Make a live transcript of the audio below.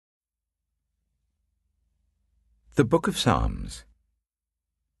The Book of Psalms.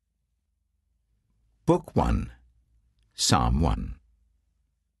 Book 1, Psalm 1.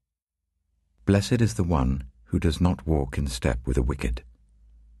 Blessed is the one who does not walk in step with the wicked,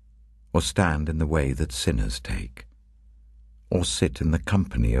 or stand in the way that sinners take, or sit in the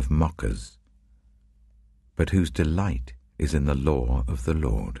company of mockers, but whose delight is in the law of the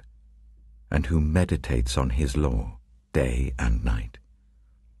Lord, and who meditates on his law day and night.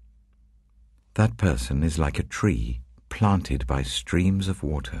 That person is like a tree planted by streams of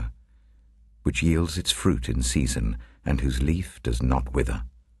water, which yields its fruit in season, and whose leaf does not wither.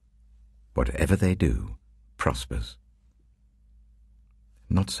 Whatever they do prospers.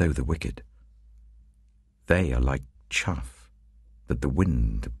 Not so the wicked. They are like chaff that the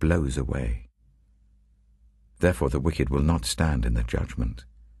wind blows away. Therefore the wicked will not stand in the judgment,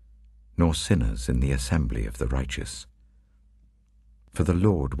 nor sinners in the assembly of the righteous. For the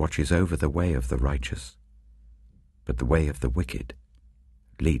Lord watches over the way of the righteous, but the way of the wicked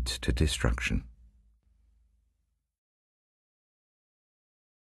leads to destruction.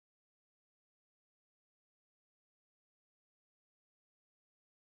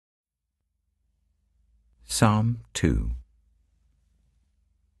 Psalm 2.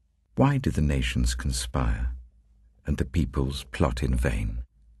 Why do the nations conspire, and the peoples plot in vain?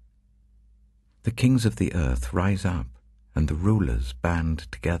 The kings of the earth rise up, and the rulers band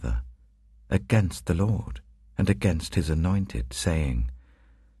together against the Lord and against his anointed, saying,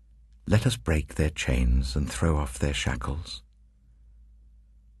 Let us break their chains and throw off their shackles.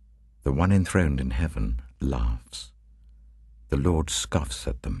 The one enthroned in heaven laughs. The Lord scoffs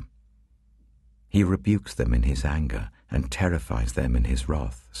at them. He rebukes them in his anger and terrifies them in his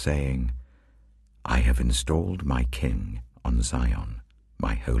wrath, saying, I have installed my king on Zion,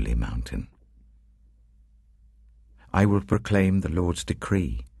 my holy mountain. I will proclaim the Lord's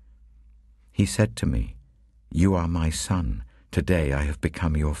decree. He said to me, You are my son, today I have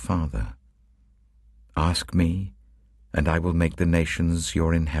become your father. Ask me, and I will make the nations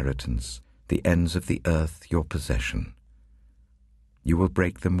your inheritance, the ends of the earth your possession. You will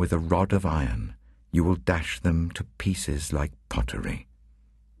break them with a rod of iron, you will dash them to pieces like pottery.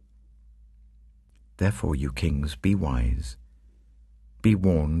 Therefore, you kings, be wise. Be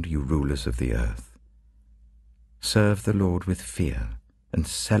warned, you rulers of the earth. Serve the Lord with fear, and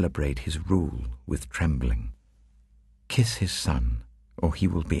celebrate his rule with trembling. Kiss his son, or he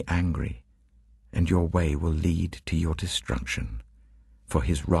will be angry, and your way will lead to your destruction, for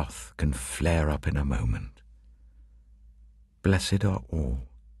his wrath can flare up in a moment. Blessed are all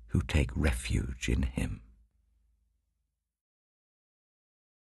who take refuge in him.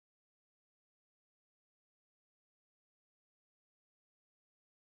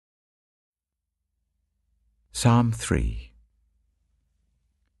 Psalm 3.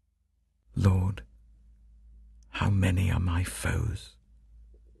 Lord, how many are my foes?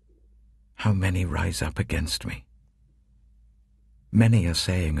 How many rise up against me? Many are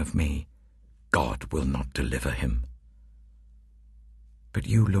saying of me, God will not deliver him. But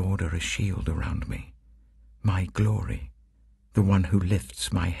you, Lord, are a shield around me, my glory, the one who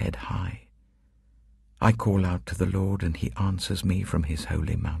lifts my head high. I call out to the Lord, and he answers me from his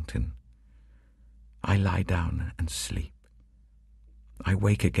holy mountain. I lie down and sleep. I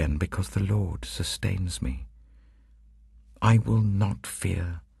wake again because the Lord sustains me. I will not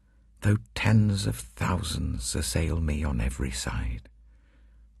fear, though tens of thousands assail me on every side.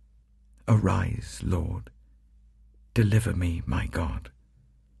 Arise, Lord. Deliver me, my God.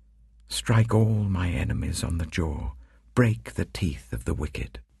 Strike all my enemies on the jaw. Break the teeth of the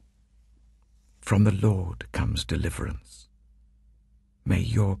wicked. From the Lord comes deliverance. May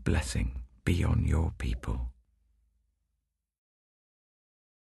your blessing be on your people.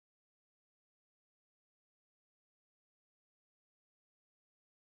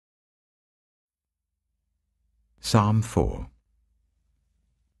 Psalm 4.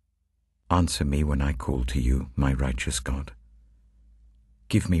 Answer me when I call to you, my righteous God.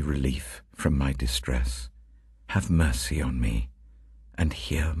 Give me relief from my distress. Have mercy on me, and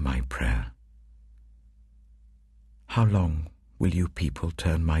hear my prayer. How long will you people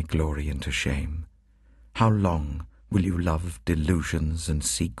turn my glory into shame? How long will you love delusions and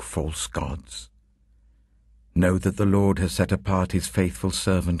seek false gods? Know that the Lord has set apart his faithful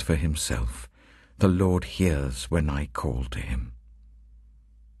servant for himself. The Lord hears when I call to him.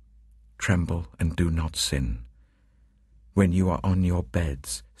 Tremble and do not sin. When you are on your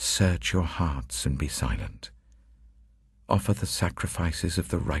beds, search your hearts and be silent. Offer the sacrifices of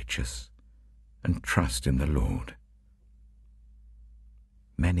the righteous and trust in the Lord.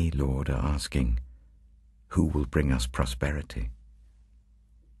 Many, Lord, are asking, who will bring us prosperity?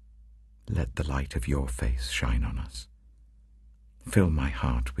 Let the light of your face shine on us. Fill my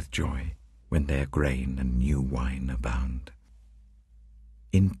heart with joy when their grain and new wine abound.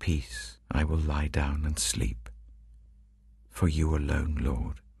 In peace I will lie down and sleep, for you alone,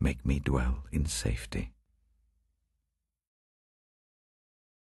 Lord, make me dwell in safety.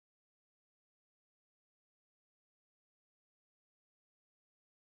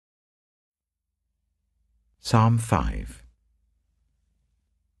 Psalm 5.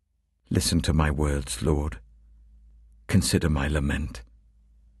 Listen to my words, Lord. Consider my lament.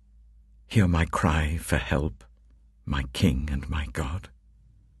 Hear my cry for help, my King and my God.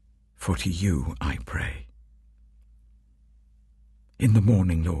 For to you I pray. In the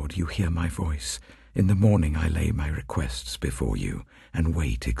morning, Lord, you hear my voice. In the morning I lay my requests before you and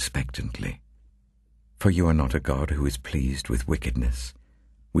wait expectantly. For you are not a God who is pleased with wickedness.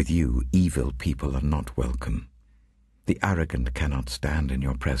 With you evil people are not welcome. The arrogant cannot stand in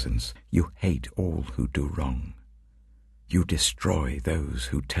your presence. You hate all who do wrong. You destroy those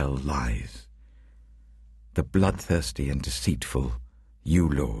who tell lies. The bloodthirsty and deceitful you,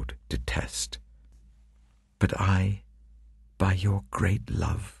 Lord, detest. But I, by your great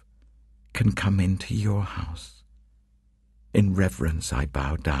love, can come into your house. In reverence I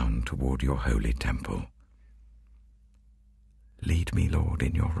bow down toward your holy temple. Lead me, Lord,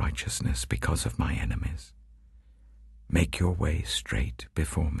 in your righteousness because of my enemies. Make your way straight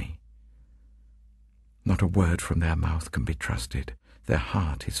before me. Not a word from their mouth can be trusted. Their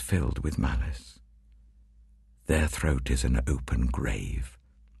heart is filled with malice. Their throat is an open grave.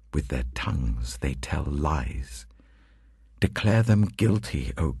 With their tongues they tell lies. Declare them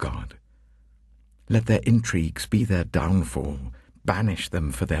guilty, O God. Let their intrigues be their downfall. Banish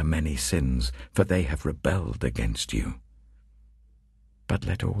them for their many sins, for they have rebelled against you. But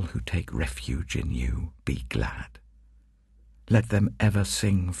let all who take refuge in you be glad. Let them ever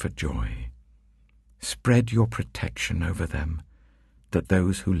sing for joy. Spread your protection over them, that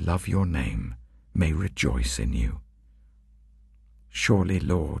those who love your name may rejoice in you. Surely,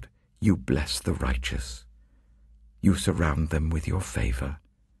 Lord, you bless the righteous. You surround them with your favor,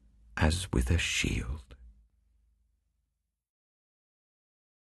 as with a shield.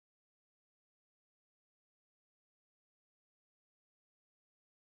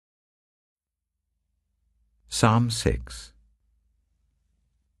 Psalm 6.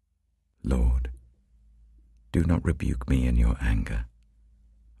 Lord, do not rebuke me in your anger,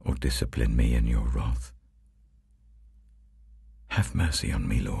 or discipline me in your wrath. Have mercy on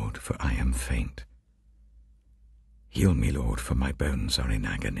me, Lord, for I am faint. Heal me, Lord, for my bones are in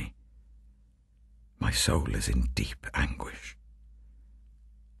agony. My soul is in deep anguish.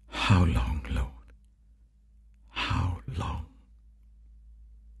 How long, Lord? How long?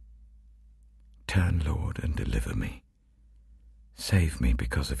 Turn, Lord, and deliver me. Save me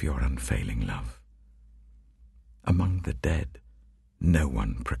because of your unfailing love. Among the dead, no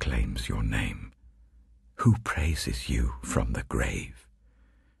one proclaims your name. Who praises you from the grave?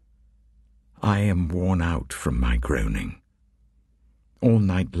 I am worn out from my groaning. All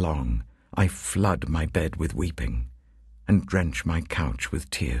night long I flood my bed with weeping and drench my couch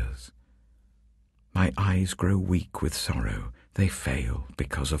with tears. My eyes grow weak with sorrow. They fail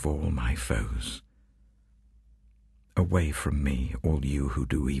because of all my foes. Away from me, all you who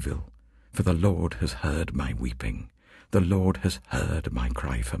do evil, for the Lord has heard my weeping. The Lord has heard my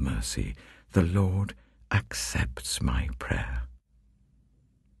cry for mercy. The Lord accepts my prayer.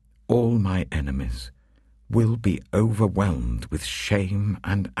 All my enemies will be overwhelmed with shame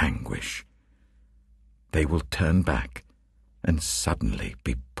and anguish. They will turn back and suddenly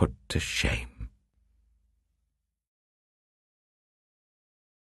be put to shame.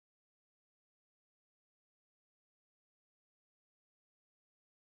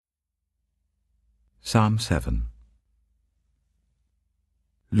 Psalm 7.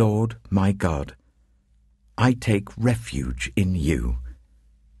 Lord, my God, I take refuge in you.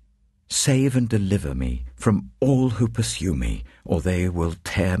 Save and deliver me from all who pursue me, or they will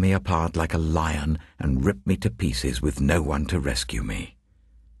tear me apart like a lion and rip me to pieces with no one to rescue me.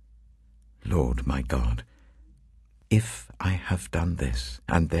 Lord, my God, if I have done this,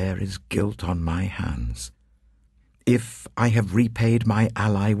 and there is guilt on my hands, if I have repaid my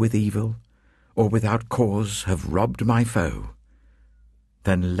ally with evil, or without cause have robbed my foe,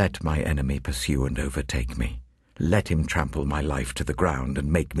 then let my enemy pursue and overtake me. Let him trample my life to the ground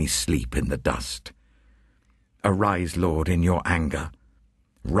and make me sleep in the dust. Arise, Lord, in your anger.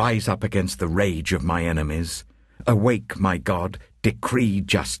 Rise up against the rage of my enemies. Awake, my God, decree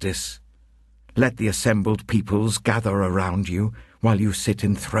justice. Let the assembled peoples gather around you while you sit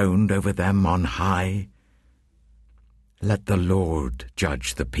enthroned over them on high. Let the Lord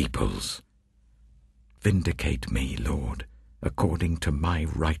judge the peoples. Vindicate me, Lord, according to my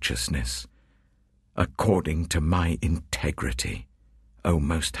righteousness, according to my integrity, O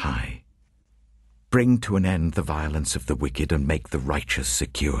Most High. Bring to an end the violence of the wicked and make the righteous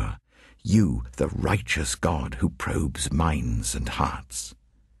secure. You, the righteous God who probes minds and hearts.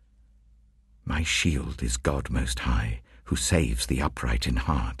 My shield is God Most High, who saves the upright in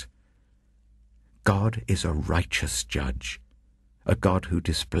heart. God is a righteous judge, a God who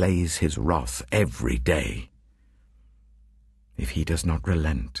displays his wrath every day. If he does not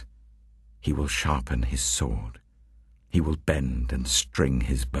relent, he will sharpen his sword. He will bend and string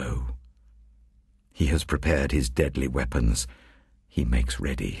his bow. He has prepared his deadly weapons. He makes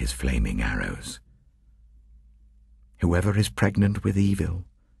ready his flaming arrows. Whoever is pregnant with evil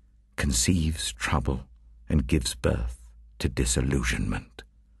conceives trouble and gives birth to disillusionment.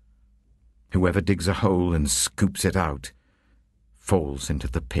 Whoever digs a hole and scoops it out falls into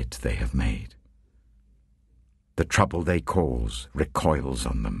the pit they have made. The trouble they cause recoils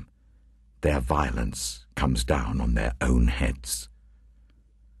on them. Their violence comes down on their own heads.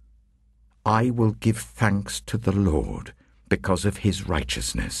 I will give thanks to the Lord because of his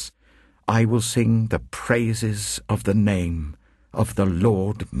righteousness. I will sing the praises of the name of the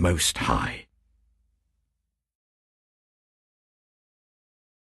Lord Most High.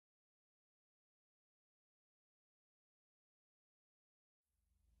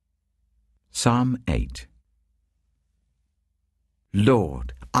 Psalm 8.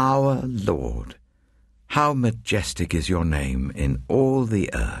 Lord, our Lord, how majestic is your name in all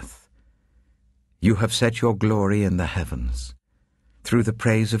the earth. You have set your glory in the heavens. Through the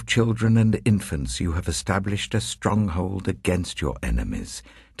praise of children and infants you have established a stronghold against your enemies,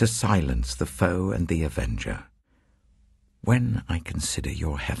 to silence the foe and the avenger. When I consider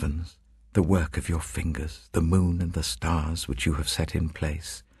your heavens, the work of your fingers, the moon and the stars which you have set in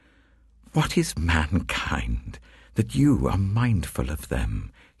place, what is mankind, that you are mindful of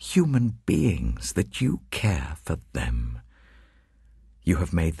them, human beings, that you care for them? You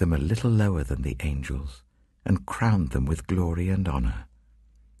have made them a little lower than the angels, and crowned them with glory and honor.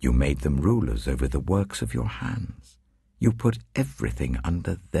 You made them rulers over the works of your hands. You put everything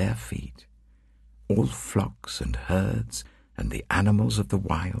under their feet, all flocks and herds, and the animals of the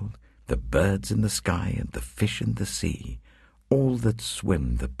wild, the birds in the sky and the fish in the sea, all that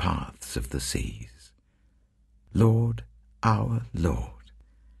swim the paths of the seas. Lord, our Lord,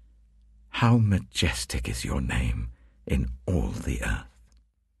 how majestic is your name in all the earth.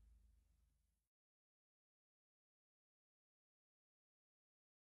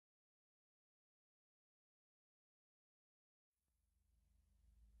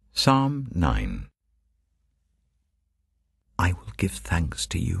 Psalm 9. I will give thanks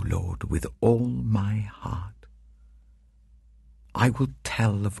to you, Lord, with all my heart. I will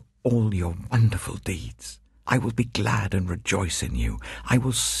tell of all your wonderful deeds. I will be glad and rejoice in you. I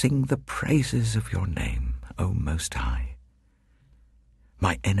will sing the praises of your name, O Most High.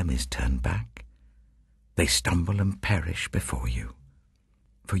 My enemies turn back. They stumble and perish before you.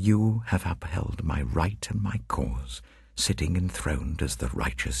 For you have upheld my right and my cause, sitting enthroned as the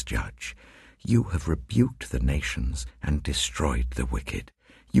righteous judge. You have rebuked the nations and destroyed the wicked.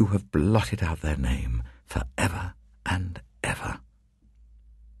 You have blotted out their name forever and ever.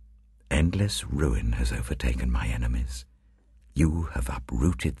 Endless ruin has overtaken my enemies. You have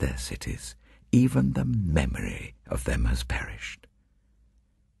uprooted their cities. Even the memory of them has perished.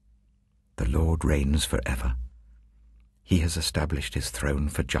 The Lord reigns forever. He has established his throne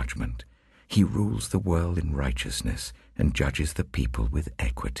for judgment. He rules the world in righteousness and judges the people with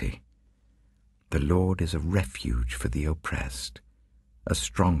equity. The Lord is a refuge for the oppressed, a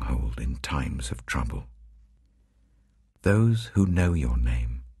stronghold in times of trouble. Those who know your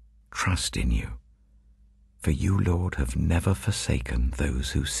name trust in you, for you, Lord, have never forsaken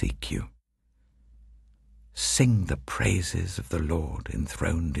those who seek you. Sing the praises of the Lord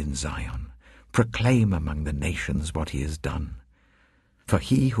enthroned in Zion. Proclaim among the nations what he has done. For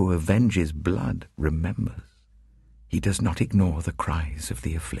he who avenges blood remembers. He does not ignore the cries of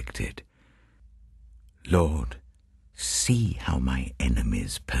the afflicted. Lord, see how my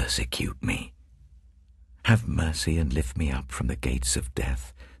enemies persecute me. Have mercy and lift me up from the gates of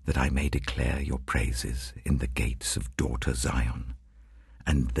death, that I may declare your praises in the gates of daughter Zion,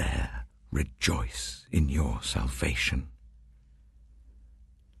 and there rejoice in your salvation.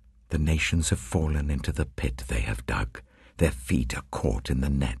 The nations have fallen into the pit they have dug. Their feet are caught in the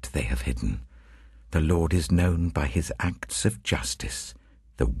net they have hidden. The Lord is known by his acts of justice.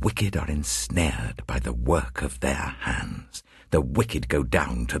 The wicked are ensnared by the work of their hands. The wicked go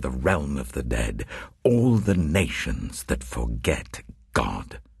down to the realm of the dead, all the nations that forget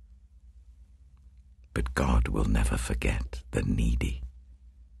God. But God will never forget the needy.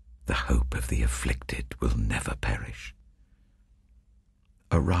 The hope of the afflicted will never perish.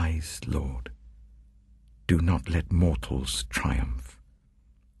 Arise, Lord. Do not let mortals triumph.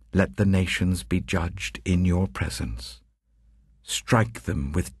 Let the nations be judged in your presence. Strike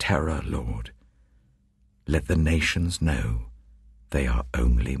them with terror, Lord. Let the nations know they are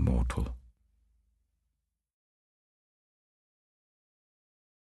only mortal.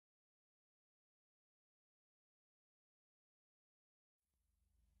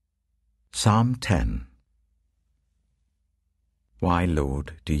 Psalm 10. Why,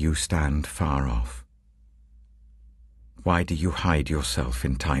 Lord, do you stand far off? Why do you hide yourself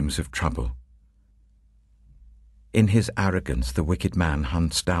in times of trouble? In his arrogance the wicked man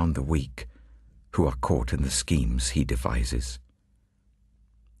hunts down the weak, who are caught in the schemes he devises.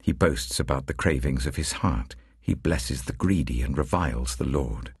 He boasts about the cravings of his heart. He blesses the greedy and reviles the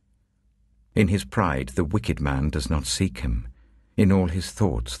Lord. In his pride the wicked man does not seek him. In all his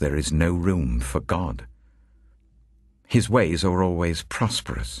thoughts there is no room for God. His ways are always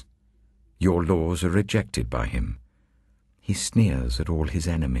prosperous. Your laws are rejected by him. He sneers at all his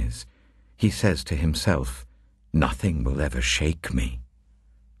enemies. He says to himself, "Nothing will ever shake me."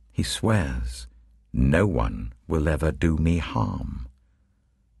 He swears, "No one will ever do me harm."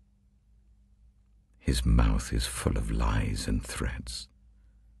 His mouth is full of lies and threats.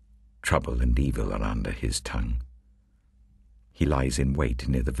 Trouble and evil are under his tongue. He lies in wait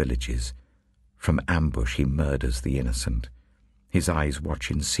near the villages. From ambush he murders the innocent. His eyes watch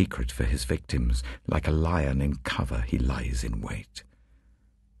in secret for his victims. Like a lion in cover, he lies in wait.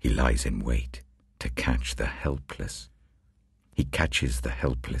 He lies in wait to catch the helpless. He catches the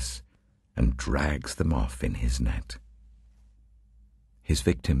helpless and drags them off in his net. His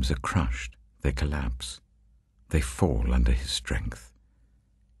victims are crushed. They collapse. They fall under his strength.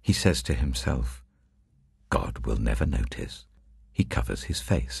 He says to himself, "God will never notice." He covers his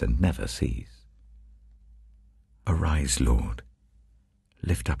face and never sees. Arise, Lord.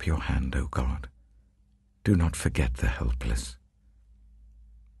 Lift up your hand, O God. Do not forget the helpless.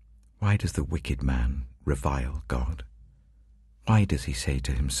 Why does the wicked man revile God? Why does he say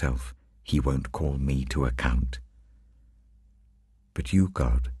to himself, "He won't call me to account"? But you,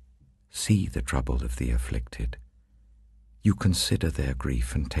 God, see the trouble of the afflicted. You consider their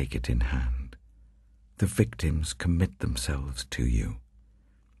grief and take it in hand. The victims commit themselves to you.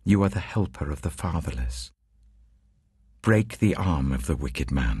 You are the helper of the fatherless. Break the arm of the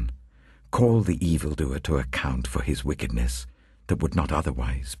wicked man. Call the evildoer to account for his wickedness that would not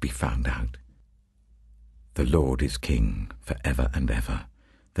otherwise be found out. The Lord is king for ever and ever.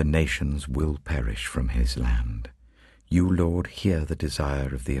 The nations will perish from his land. You, Lord, hear the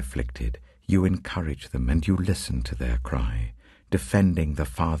desire of the afflicted. You encourage them and you listen to their cry, defending the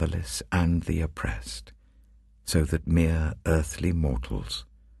fatherless and the oppressed, so that mere earthly mortals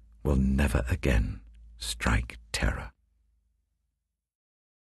will never again strike terror.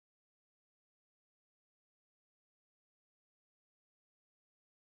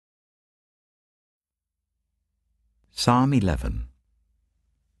 Psalm 11.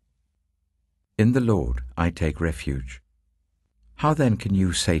 In the Lord I take refuge. How then can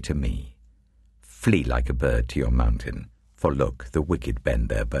you say to me, "Flee like a bird to your mountain"? For look, the wicked bend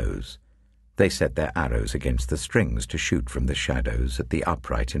their bows. They set their arrows against the strings to shoot from the shadows at the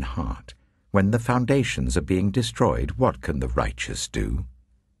upright in heart. When the foundations are being destroyed, what can the righteous do?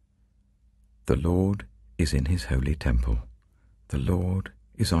 The Lord is in his holy temple. The Lord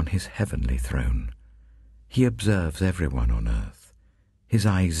is on his heavenly throne. He observes everyone on earth. His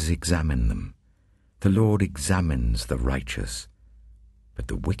eyes examine them. The Lord examines the righteous, but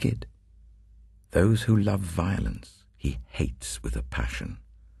the wicked, those who love violence, he hates with a passion.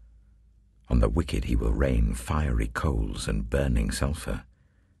 On the wicked he will rain fiery coals and burning sulphur.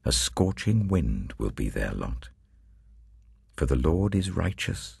 A scorching wind will be their lot. For the Lord is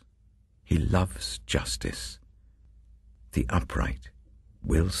righteous. He loves justice. The upright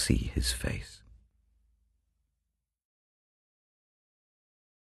will see his face.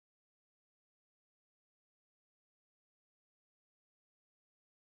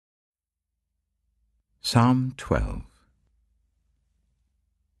 Psalm 12.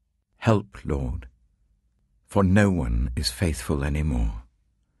 Help, Lord, for no one is faithful any more.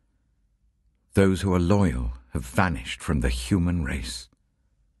 Those who are loyal have vanished from the human race.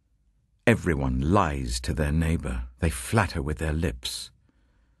 Everyone lies to their neighbor. They flatter with their lips,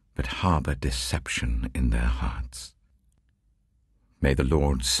 but harbor deception in their hearts. May the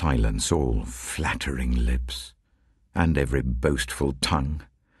Lord silence all flattering lips, and every boastful tongue.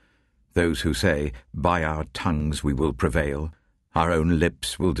 Those who say, by our tongues we will prevail, our own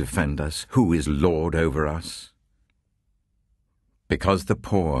lips will defend us, who is Lord over us? Because the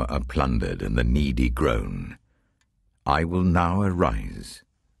poor are plundered and the needy groan, I will now arise,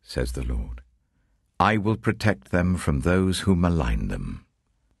 says the Lord. I will protect them from those who malign them.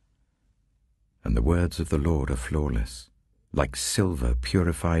 And the words of the Lord are flawless, like silver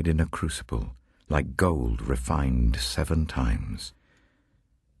purified in a crucible, like gold refined 7 times.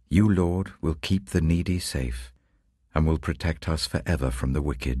 You, Lord, will keep the needy safe, and will protect us forever from the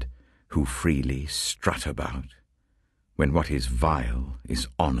wicked, who freely strut about, when what is vile is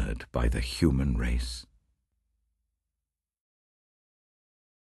honored by the human race.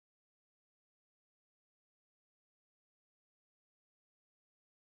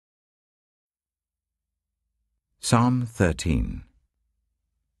 Psalm 13.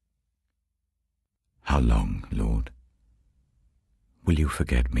 How long, Lord, will you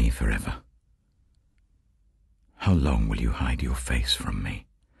forget me forever? How long will you hide your face from me?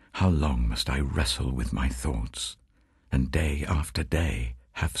 How long must I wrestle with my thoughts, and day after day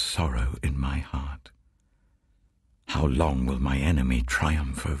have sorrow in my heart? How long will my enemy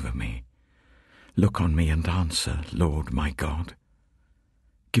triumph over me? Look on me and answer, Lord my God.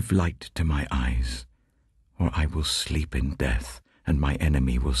 Give light to my eyes, or I will sleep in death, and my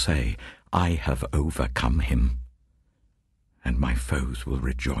enemy will say, I have overcome him, and my foes will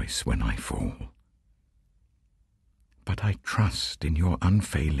rejoice when I fall. But I trust in your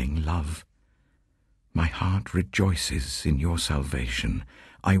unfailing love. My heart rejoices in your salvation.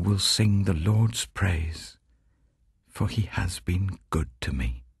 I will sing the Lord's praise, for he has been good to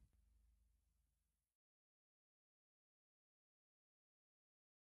me.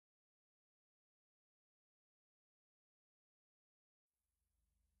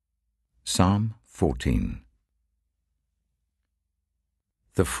 Psalm 14.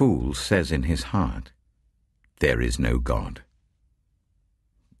 The fool says in his heart, there is no God.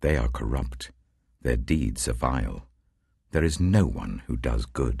 They are corrupt, their deeds are vile. There is no one who does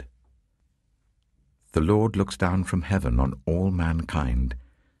good. The Lord looks down from heaven on all mankind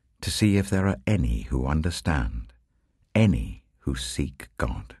to see if there are any who understand, any who seek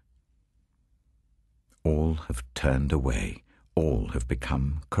God. All have turned away, all have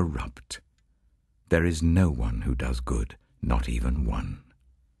become corrupt. There is no one who does good, not even one.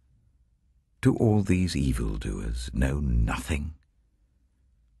 Do all these evildoers know nothing?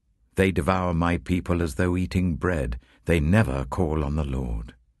 They devour my people as though eating bread. They never call on the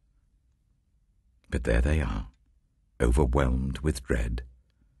Lord. But there they are, overwhelmed with dread.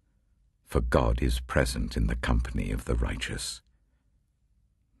 For God is present in the company of the righteous.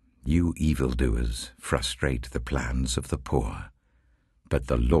 You evildoers frustrate the plans of the poor, but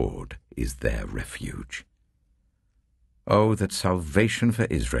the Lord is their refuge. Oh, that salvation for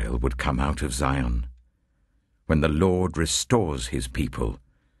Israel would come out of Zion. When the Lord restores his people,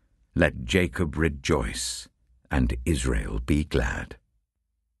 let Jacob rejoice and Israel be glad.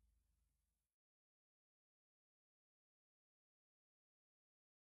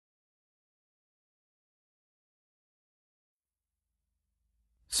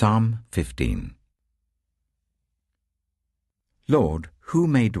 Psalm 15. Lord, who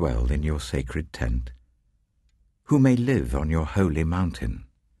may dwell in your sacred tent? Who may live on your holy mountain?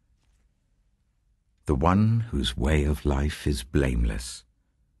 The one whose way of life is blameless,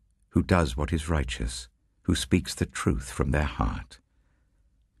 who does what is righteous, who speaks the truth from their heart,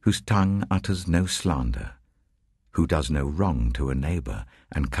 whose tongue utters no slander, who does no wrong to a neighbor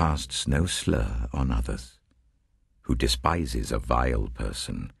and casts no slur on others, who despises a vile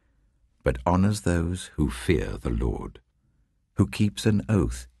person, but honors those who fear the Lord, who keeps an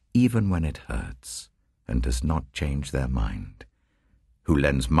oath even when it hurts, and does not change their mind, who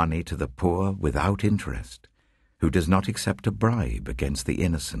lends money to the poor without interest, who does not accept a bribe against the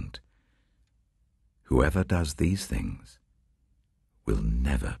innocent. Whoever does these things will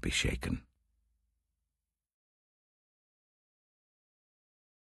never be shaken.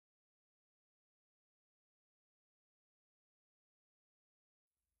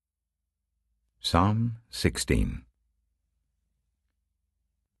 Psalm 16.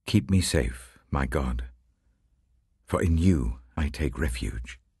 Keep me safe, my God, for in you I take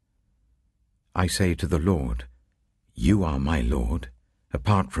refuge. I say to the Lord, you are my Lord.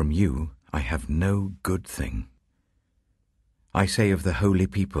 Apart from you, I have no good thing. I say of the holy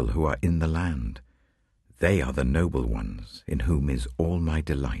people who are in the land, they are the noble ones, in whom is all my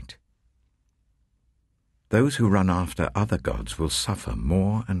delight. Those who run after other gods will suffer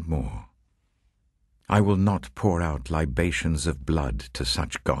more and more. I will not pour out libations of blood to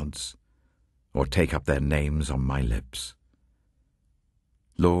such gods, or take up their names on my lips.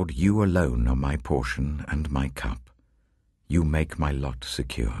 Lord, you alone are my portion and my cup. You make my lot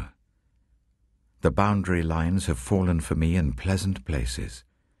secure. The boundary lines have fallen for me in pleasant places.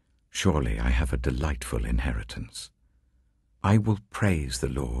 Surely I have a delightful inheritance. I will praise the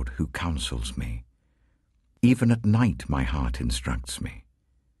Lord who counsels me. Even at night my heart instructs me.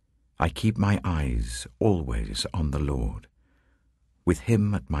 I keep my eyes always on the Lord. With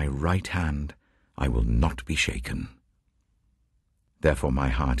him at my right hand I will not be shaken. Therefore my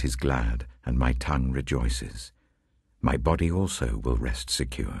heart is glad and my tongue rejoices. My body also will rest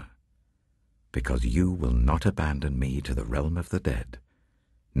secure, because you will not abandon me to the realm of the dead,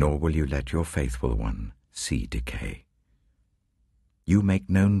 nor will you let your faithful one see decay. You make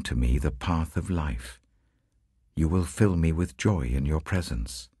known to me the path of life. You will fill me with joy in your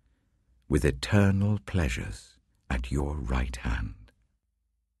presence, with eternal pleasures at your right hand.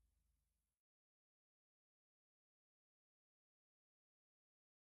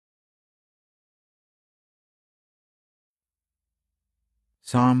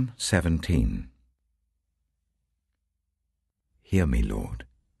 Psalm 17. Hear me, Lord.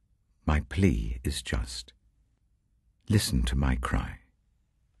 My plea is just. Listen to my cry.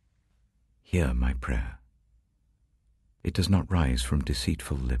 Hear my prayer. It does not rise from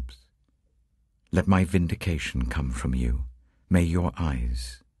deceitful lips. Let my vindication come from you. May your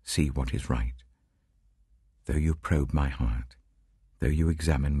eyes see what is right. Though you probe my heart, though you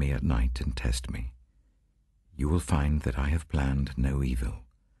examine me at night and test me, you will find that I have planned no evil.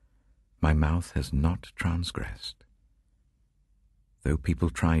 My mouth has not transgressed. Though people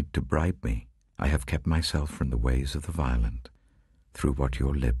tried to bribe me, I have kept myself from the ways of the violent, through what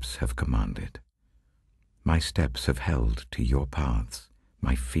your lips have commanded. My steps have held to your paths,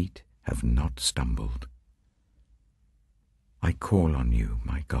 my feet have not stumbled. I call on you,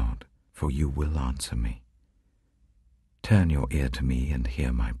 my God, for you will answer me. Turn your ear to me and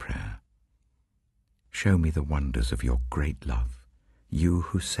hear my prayer. Show me the wonders of your great love, you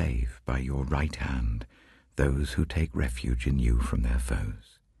who save by your right hand those who take refuge in you from their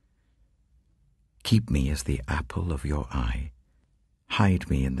foes. Keep me as the apple of your eye. Hide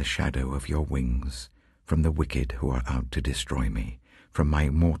me in the shadow of your wings from the wicked who are out to destroy me, from my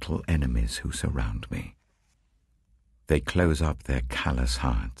mortal enemies who surround me. They close up their callous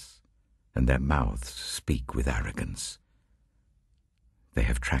hearts, and their mouths speak with arrogance. They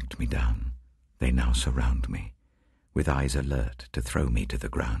have tracked me down. They now surround me, with eyes alert to throw me to the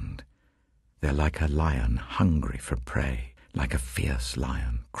ground. They're like a lion hungry for prey, like a fierce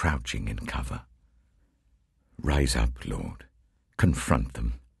lion crouching in cover. Rise up, Lord. Confront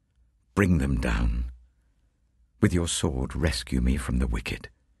them. Bring them down. With your sword rescue me from the wicked.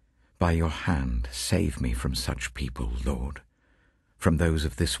 By your hand save me from such people, Lord, from those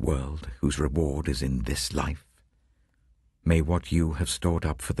of this world whose reward is in this life. May what you have stored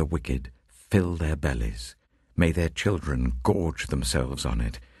up for the wicked fill their bellies. May their children gorge themselves on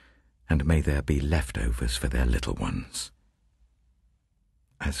it, and may there be leftovers for their little ones.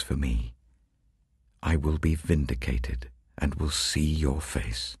 As for me, I will be vindicated and will see your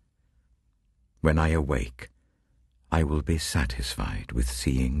face. When I awake, I will be satisfied with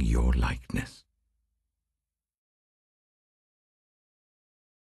seeing your likeness.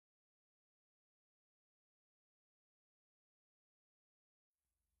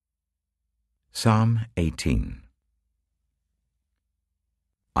 Psalm 18.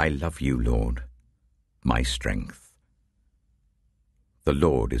 I love you, Lord, my strength. The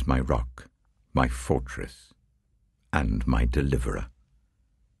Lord is my rock, my fortress, and my deliverer.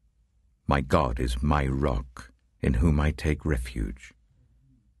 My God is my rock, in whom I take refuge,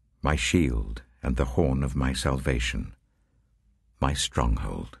 my shield and the horn of my salvation, my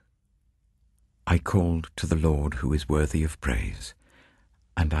stronghold. I called to the Lord who is worthy of praise,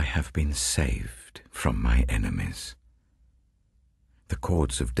 and I have been saved from my enemies. The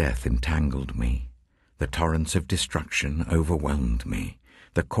cords of death entangled me, the torrents of destruction overwhelmed me,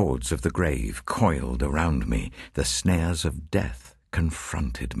 the cords of the grave coiled around me, the snares of death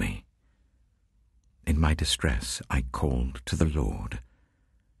confronted me. In my distress I called to the Lord.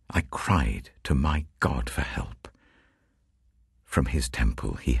 I cried to my God for help. From his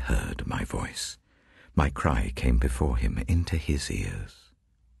temple he heard my voice. My cry came before him into his ears.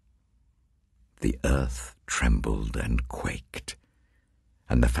 The earth trembled and quaked,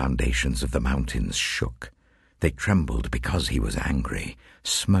 and the foundations of the mountains shook. They trembled because he was angry.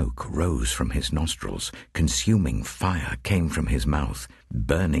 Smoke rose from his nostrils. Consuming fire came from his mouth.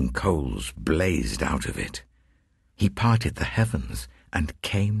 Burning coals blazed out of it. He parted the heavens and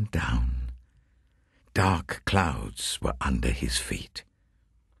came down. Dark clouds were under his feet.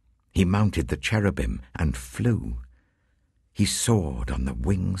 He mounted the cherubim and flew. He soared on the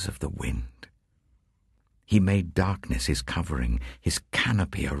wings of the wind. He made darkness his covering, his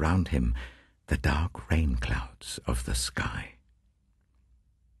canopy around him, the dark rain clouds of the sky.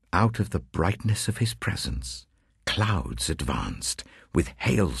 Out of the brightness of his presence, clouds advanced with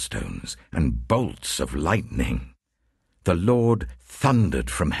hailstones and bolts of lightning. The Lord thundered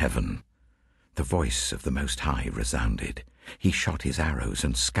from heaven. The voice of the Most High resounded. He shot his arrows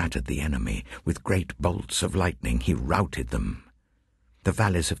and scattered the enemy. With great bolts of lightning he routed them. The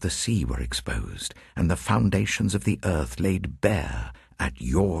valleys of the sea were exposed, and the foundations of the earth laid bare at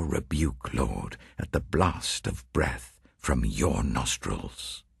your rebuke, Lord, at the blast of breath from your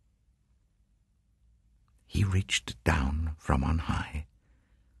nostrils. He reached down from on high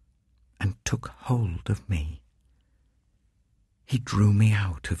and took hold of me. He drew me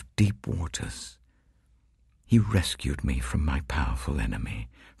out of deep waters. He rescued me from my powerful enemy,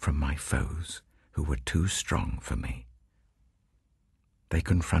 from my foes who were too strong for me. They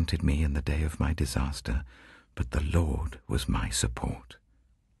confronted me in the day of my disaster, but the Lord was my support.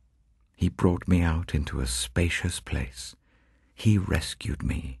 He brought me out into a spacious place. He rescued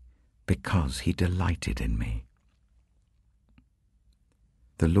me because he delighted in me.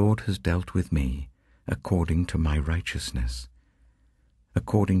 The Lord has dealt with me according to my righteousness.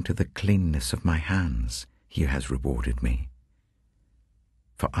 According to the cleanness of my hands, he has rewarded me.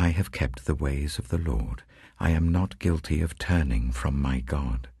 For I have kept the ways of the Lord. I am not guilty of turning from my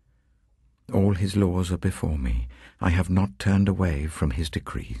God. All his laws are before me. I have not turned away from his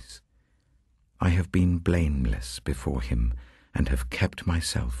decrees. I have been blameless before him and have kept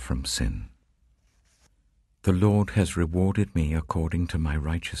myself from sin. The Lord has rewarded me according to my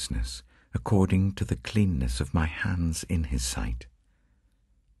righteousness, according to the cleanness of my hands in his sight.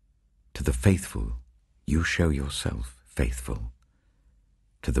 To the faithful you show yourself faithful.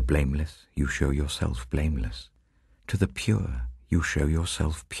 To the blameless you show yourself blameless. To the pure you show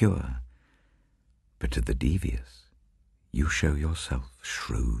yourself pure. But to the devious you show yourself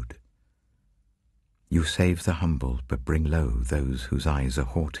shrewd. You save the humble, but bring low those whose eyes are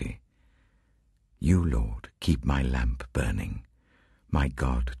haughty. You, Lord, keep my lamp burning. My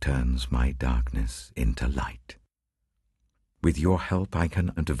God turns my darkness into light. With your help I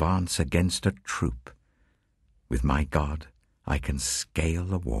can advance against a troop. With my God I can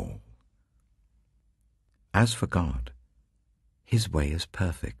scale a wall. As for God, his way is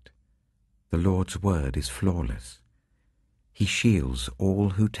perfect. The Lord's word is flawless. He shields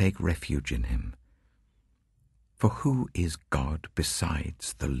all who take refuge in him. For who is God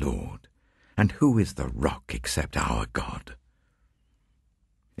besides the Lord? And who is the rock except our God?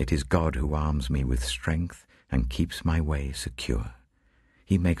 It is God who arms me with strength and keeps my way secure.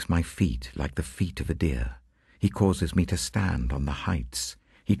 He makes my feet like the feet of a deer. He causes me to stand on the heights.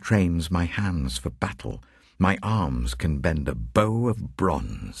 He trains my hands for battle. My arms can bend a bow of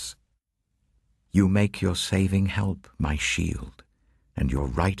bronze. You make your saving help my shield, and your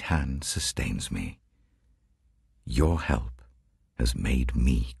right hand sustains me. Your help has made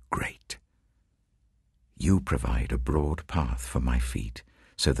me great. You provide a broad path for my feet,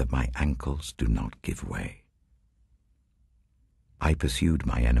 so that my ankles do not give way. I pursued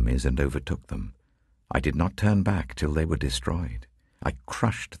my enemies and overtook them. I did not turn back till they were destroyed. I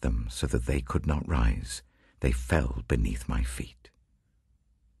crushed them so that they could not rise. They fell beneath my feet.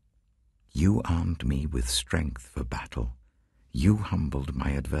 You armed me with strength for battle. You humbled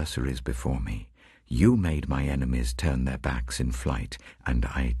my adversaries before me. You made my enemies turn their backs in flight, and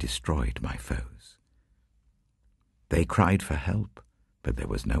I destroyed my foes. They cried for help, but there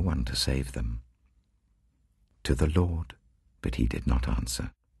was no one to save them. To the Lord, but he did not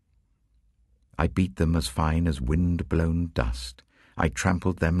answer. I beat them as fine as wind-blown dust. I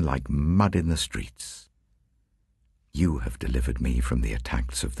trampled them like mud in the streets. You have delivered me from the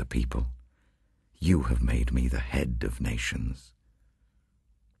attacks of the people. You have made me the head of nations.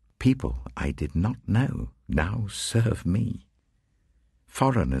 People I did not know now serve me.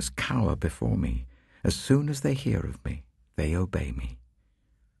 Foreigners cower before me. As soon as they hear of me, they obey me.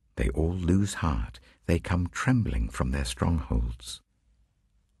 They all lose heart. They come trembling from their strongholds.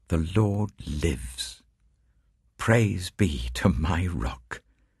 The Lord lives. Praise be to my rock.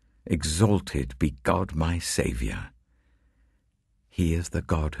 Exalted be God my Saviour. He is the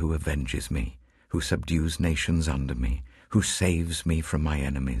God who avenges me, who subdues nations under me, who saves me from my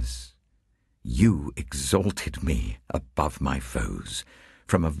enemies. You exalted me above my foes.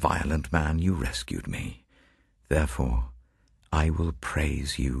 From a violent man you rescued me. Therefore, I will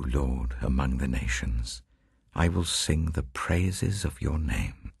praise you, Lord, among the nations. I will sing the praises of your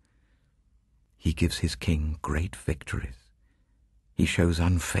name. He gives his king great victories. He shows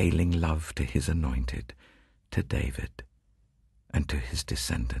unfailing love to his anointed, to David, and to his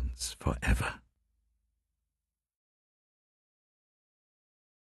descendants forever.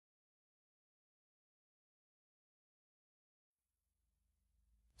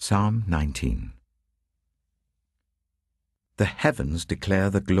 Psalm 19. The heavens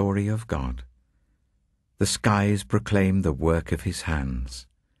declare the glory of God. The skies proclaim the work of his hands.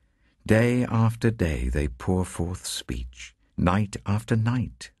 Day after day they pour forth speech. Night after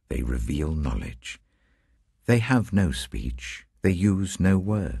night they reveal knowledge. They have no speech, they use no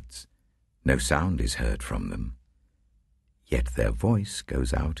words. No sound is heard from them. Yet their voice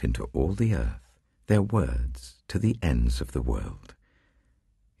goes out into all the earth, their words to the ends of the world.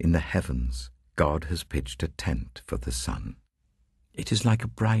 In the heavens, God has pitched a tent for the sun. It is like a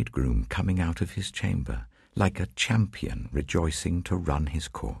bridegroom coming out of his chamber, like a champion rejoicing to run his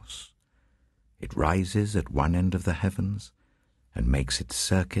course. It rises at one end of the heavens and makes its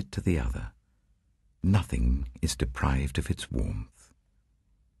circuit to the other. Nothing is deprived of its warmth.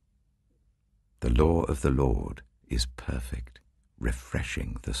 The law of the Lord is perfect,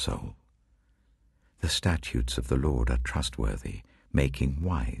 refreshing the soul. The statutes of the Lord are trustworthy, making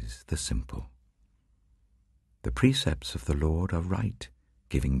wise the simple. The precepts of the Lord are right,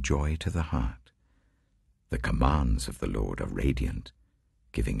 giving joy to the heart. The commands of the Lord are radiant,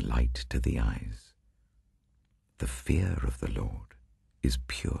 giving light to the eyes. The fear of the Lord is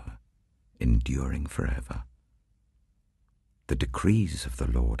pure, enduring forever. The decrees of the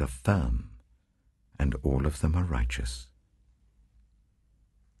Lord are firm, and all of them are righteous.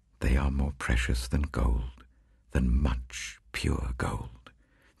 They are more precious than gold, than much pure gold.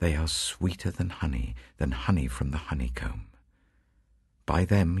 They are sweeter than honey from the honeycomb. By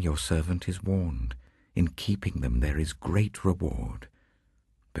them your servant is warned. In keeping them there is great reward.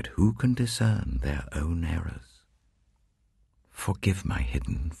 But who can discern their own errors? Forgive my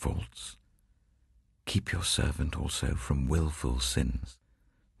hidden faults. Keep your servant also from willful sins.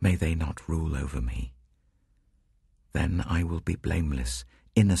 May they not rule over me. Then I will be blameless,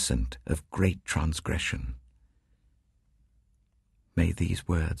 innocent of great transgression. May these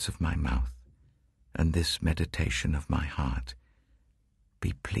words of my mouth and this meditation of my heart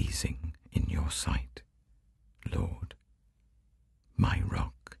be pleasing in your sight, Lord, my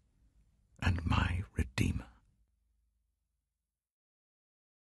rock and my Redeemer.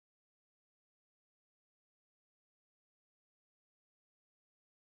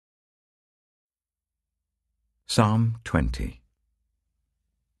 Psalm 20.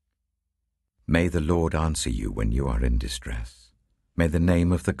 May the Lord answer you when you are in distress. May the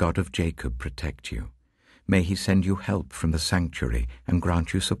name of the God of Jacob protect you. May he send you help from the sanctuary and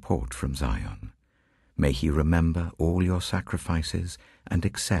grant you support from Zion. May he remember all your sacrifices and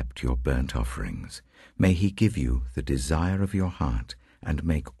accept your burnt offerings. May he give you the desire of your heart and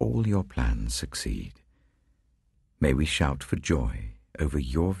make all your plans succeed. May we shout for joy over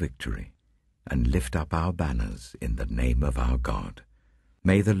your victory and lift up our banners in the name of our God.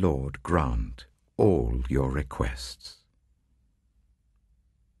 May the Lord grant all your requests.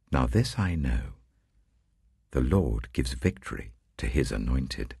 Now this I know, the Lord gives victory to his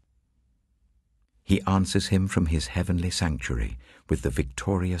anointed. He answers him from his heavenly sanctuary with the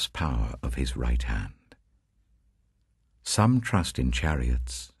victorious power of his right hand. Some trust in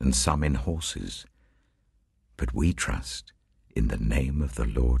chariots and some in horses, but we trust in the name of the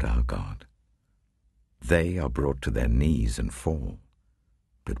Lord our God. They are brought to their knees and fall,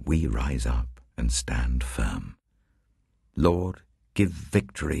 but we rise up and stand firm. Lord, give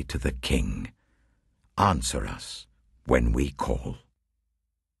victory to the King. Answer us when we call.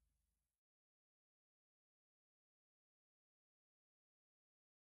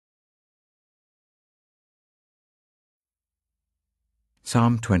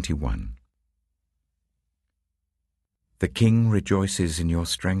 Psalm 21. The King rejoices in your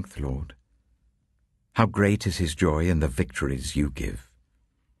strength, Lord. How great is his joy in the victories you give.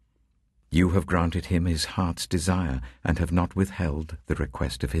 You have granted him his heart's desire and have not withheld the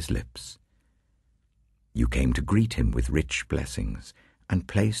request of his lips. You came to greet him with rich blessings and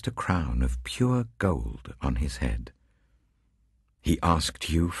placed a crown of pure gold on his head. He asked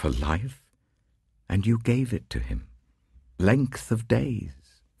you for life, and you gave it to him, length of days,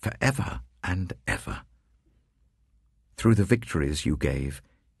 forever and ever. Through the victories you gave,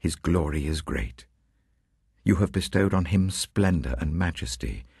 his glory is great. You have bestowed on him splendor and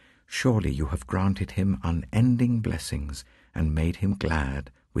majesty. Surely you have granted him unending blessings and made him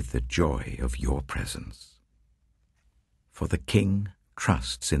glad with the joy of your presence. For the King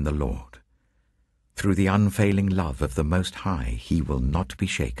trusts in the Lord. Through the unfailing love of the Most High he will not be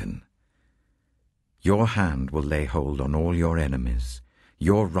shaken. Your hand will lay hold on all your enemies.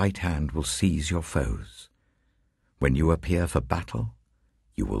 Your right hand will seize your foes. When you appear for battle,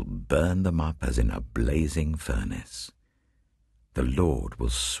 you will burn them up as in a blazing furnace. The Lord will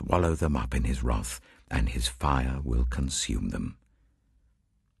swallow them up in his wrath, and his fire will consume them.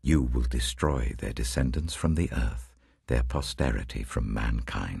 You will destroy their descendants from the earth, their posterity from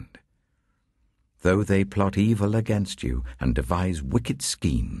mankind. Though they plot evil against you and devise wicked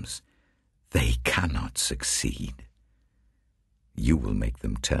schemes, they cannot succeed. You will make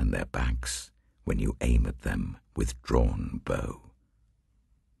them turn their backs when you aim at them with drawn bow.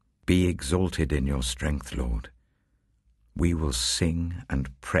 Be exalted in your strength, Lord. We will sing and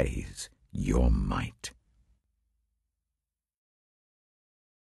praise your might.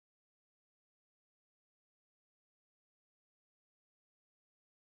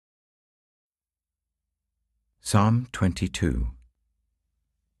 Psalm 22.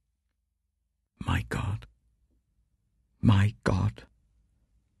 My God,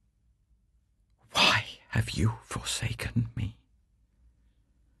 why have you forsaken me?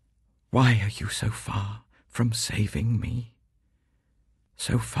 Why are you so far from saving me,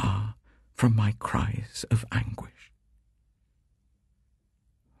 so far from my cries of anguish?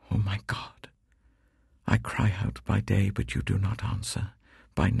 Oh my God, I cry out by day, but you do not answer,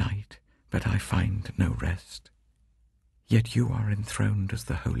 by night, but I find no rest. Yet you are enthroned as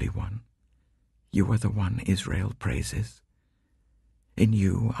the Holy One. You are the one Israel praises. In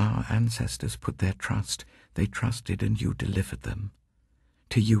you our ancestors put their trust. They trusted and you delivered them.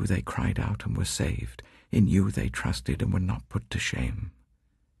 To you they cried out and were saved. In you they trusted and were not put to shame.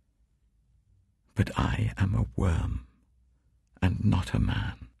 But I am a worm and not a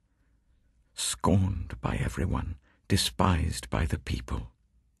man, scorned by everyone, despised by the people.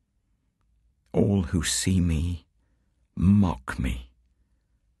 All who see me mock me.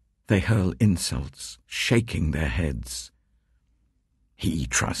 They hurl insults, shaking their heads. He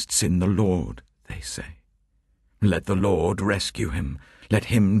trusts in the Lord, they say. Let the Lord rescue him. Let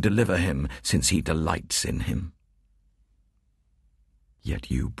him deliver him, since he delights in him.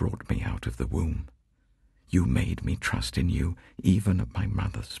 Yet you brought me out of the womb. You made me trust in you, even at my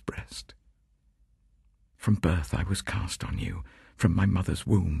mother's breast. From birth I was cast on you. From my mother's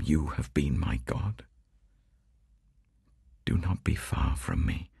womb you have been my God. Do not be far from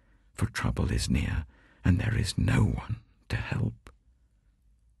me, for trouble is near, and there is no one to help.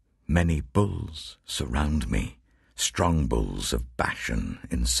 Many bulls surround me, strong bulls of Bashan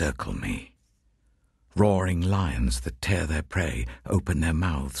encircle me. Roaring lions that tear their prey open their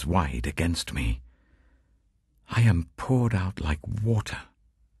mouths wide against me. I am poured out like water,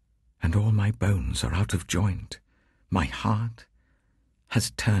 and all my bones are out of joint. My heart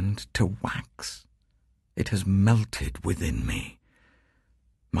has turned to wax. It has melted within me.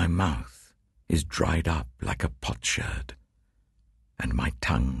 My mouth is dried up like a potsherd, and my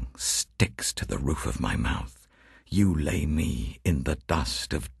tongue sticks to the roof of my mouth. You lay me in the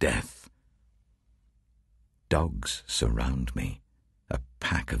dust of death. Dogs surround me. A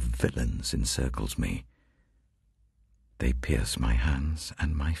pack of villains encircles me. They pierce my hands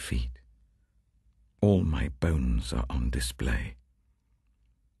and my feet. All my bones are on display.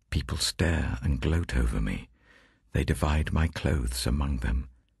 People stare and gloat over me. They divide my clothes among them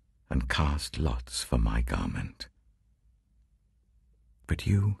and cast lots for my garment. But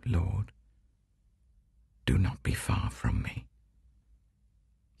you, Lord, do not be far from me.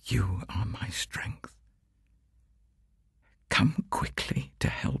 You are my strength. Come quickly to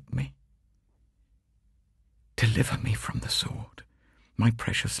help me. Deliver me from the sword, my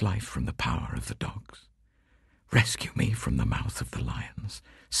precious life from the power of the dogs. Rescue me from the mouth of the lions.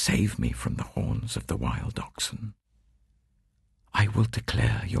 Save me from the horns of the wild oxen. I will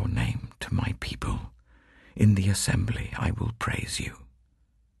declare your name to my people. In the assembly I will praise you.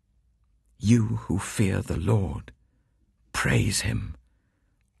 You who fear the Lord, praise him.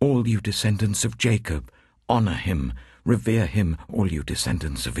 All you descendants of Jacob, honor him. Revere him, all you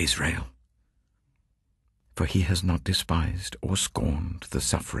descendants of Israel. For he has not despised or scorned the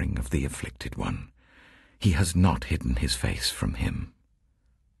suffering of the afflicted one. He has not hidden his face from him,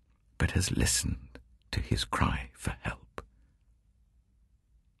 but has listened to his cry for help.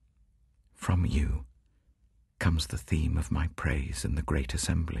 From you comes the theme of my praise in the great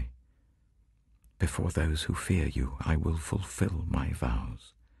assembly. Before those who fear you, I will fulfill my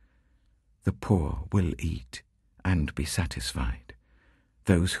vows. The poor will eat and be satisfied.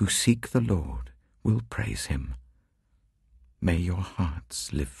 Those who seek the Lord will praise him. May your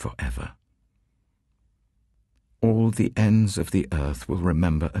hearts live forever. All the ends of the earth will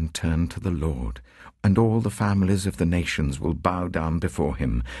remember and turn to the Lord, and all the families of the nations will bow down before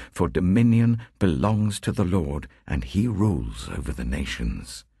him, for dominion belongs to the Lord, and he rules over the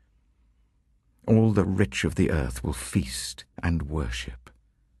nations. All the rich of the earth will feast and worship.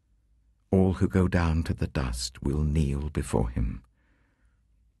 All who go down to the dust will kneel before him,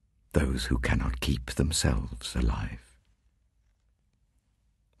 those who cannot keep themselves alive.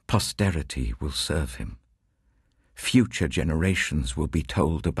 Posterity will serve him. Future generations will be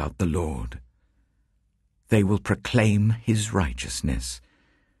told about the Lord. They will proclaim his righteousness,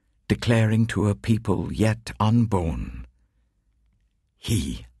 declaring to a people yet unborn,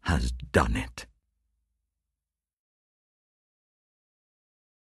 he has done it.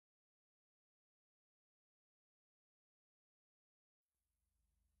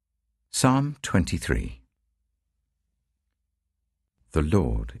 Psalm 23. The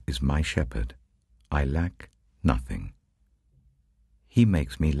Lord is my shepherd, I lack nothing. He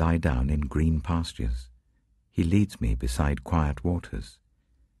makes me lie down in green pastures. He leads me beside quiet waters.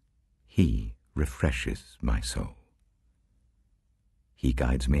 He refreshes my soul. He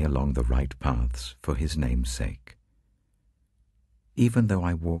guides me along the right paths for his name's sake. Even though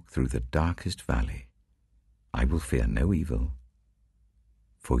I walk through the darkest valley, I will fear no evil,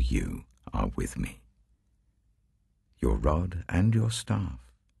 for you are with me. Your rod and your staff,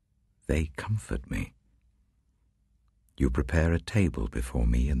 they comfort me. You prepare a table before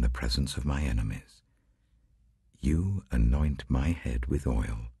me in the presence of my enemies. You anoint my head with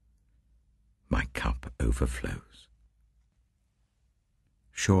oil. My cup overflows.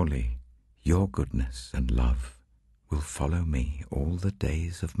 Surely your goodness and love will follow me all the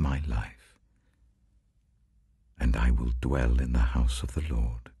days of my life, and I will dwell in the house of the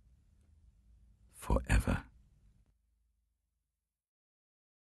Lord forever.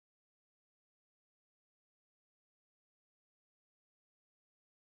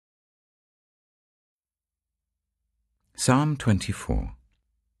 Psalm 24.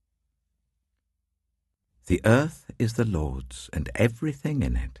 The earth is the Lord's and everything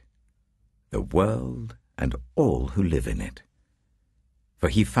in it, the world and all who live in it. For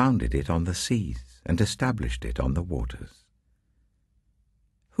he founded it on the seas and established it on the waters.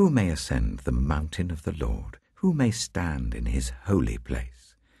 Who may ascend the mountain of the Lord? Who may stand in his holy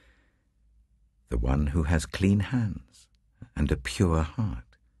place? The one who has clean hands and a pure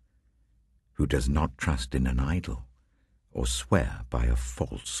heart, who does not trust in an idol or swear by a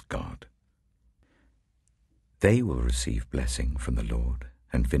false god. They will receive blessing from the Lord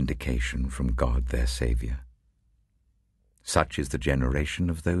and vindication from God their Saviour. Such is the generation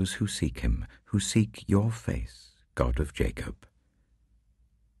of those who seek him, who seek your face, God of Jacob.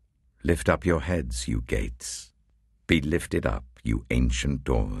 Lift up your heads, you gates. Be lifted up, you ancient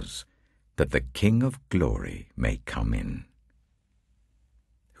doors, that the King of glory may come in.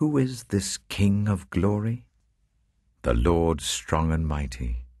 Who is this King of glory? The Lord strong and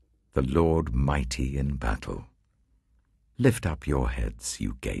mighty, the Lord mighty in battle. Lift up your heads,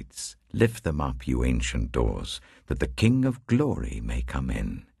 you gates, lift them up, you ancient doors, that the King of glory may come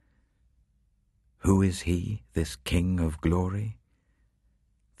in. Who is he, this King of glory?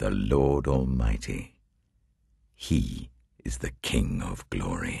 The Lord Almighty. He is the King of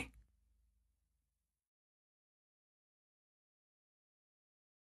glory.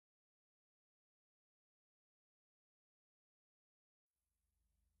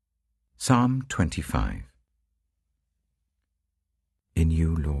 Psalm 25. In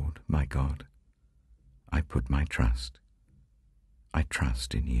you, Lord, my God, I put my trust. I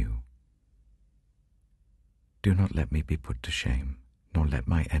trust in you. Do not let me be put to shame, nor let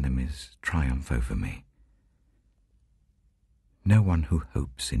my enemies triumph over me. No one who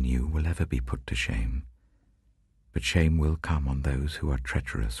hopes in you will ever be put to shame, but shame will come on those who are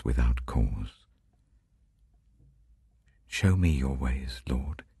treacherous without cause. Show me your ways,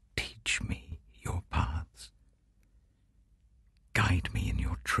 Lord. Teach me your paths. Guide me in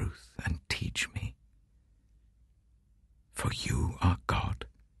your truth and teach me. For you are God,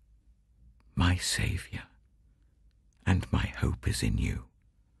 my Saviour, and my hope is in you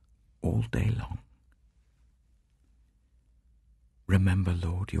all day long. Remember,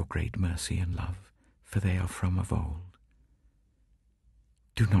 Lord, your great mercy and love, for they are from of old.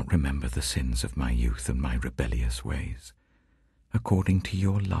 Do not remember the sins of my youth and my rebellious ways. According to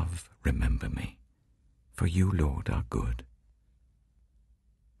your love, remember me, for you, Lord, are good.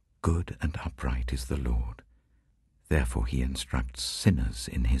 Good and upright is the Lord. Therefore he instructs sinners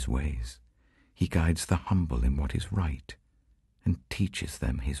in his ways. He guides the humble in what is right and teaches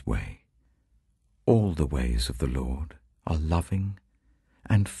them his way. All the ways of the Lord are loving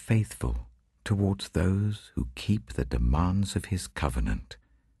and faithful towards those who keep the demands of his covenant.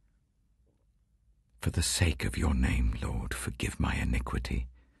 For the sake of your name, Lord, forgive my iniquity,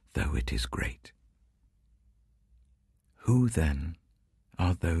 though it is great. Who then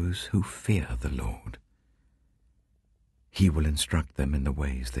are those who fear the Lord? He will instruct them in the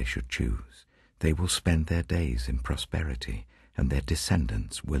ways they should choose. They will spend their days in prosperity, and their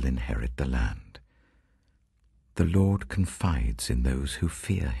descendants will inherit the land. The Lord confides in those who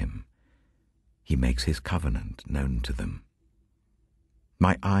fear him. He makes his covenant known to them.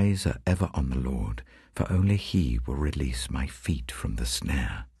 My eyes are ever on the Lord, for only he will release my feet from the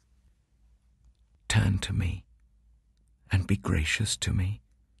snare. Turn to me, and be gracious to me,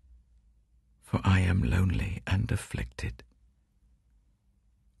 for I am lonely and afflicted.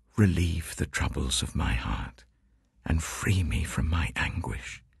 Relieve the troubles of my heart, and free me from my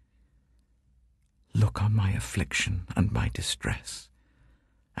anguish. Look on my affliction and my distress,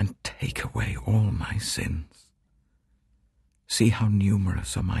 and take away all my sins. See how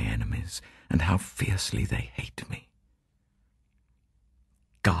numerous are my enemies, and how fiercely they hate me.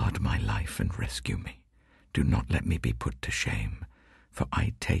 Guard my life and rescue me. Do not let me be put to shame, for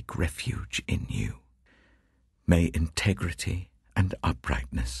I take refuge in you. May integrity and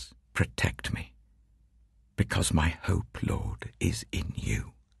uprightness protect me, because my hope, Lord, is in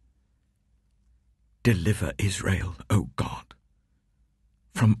you. Deliver Israel, O God,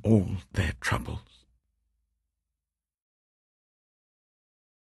 from all their troubles.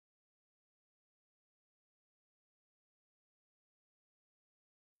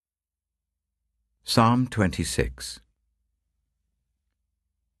 Psalm 26.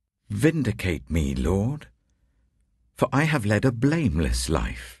 Vindicate me, Lord, for I have led a blameless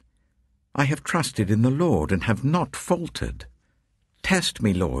life. I have trusted in the Lord and have not faltered. Test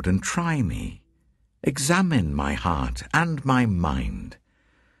me, Lord, and try me. Examine my heart and my mind,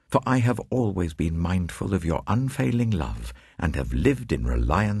 for I have always been mindful of your unfailing love and have lived in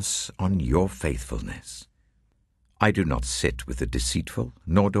reliance on your faithfulness. I do not sit with the deceitful,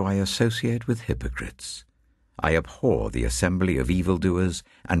 nor do I associate with hypocrites. I abhor the assembly of evildoers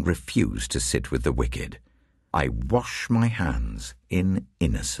and refuse to sit with the wicked. I wash my hands in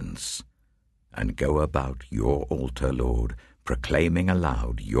innocence and go about your altar, Lord, proclaiming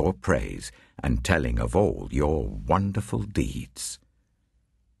aloud your praise and telling of all your wonderful deeds.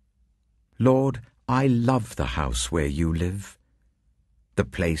 Lord, I love the house where you live, the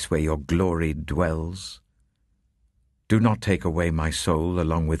place where your glory dwells. Do not take away my soul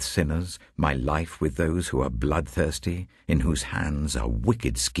along with sinners, my life with those who are bloodthirsty, in whose hands are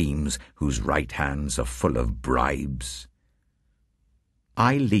wicked schemes, whose right hands are full of bribes.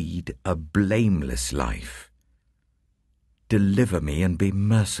 I lead a blameless life. Deliver me and be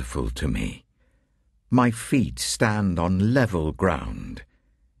merciful to me. My feet stand on level ground.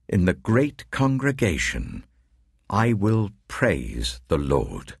 In the great congregation, I will praise the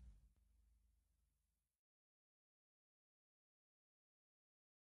Lord.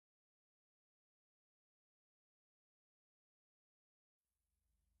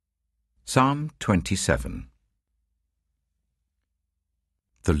 Psalm 27.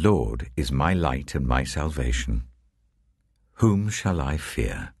 The Lord is my light and my salvation. Whom shall I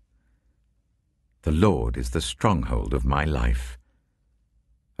fear? The Lord is the stronghold of my life.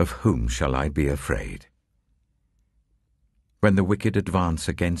 Of whom shall I be afraid? When the wicked advance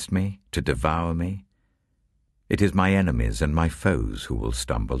against me to devour me, it is my enemies and my foes who will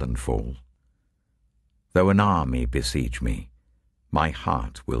stumble and fall. Though an army besiege me, my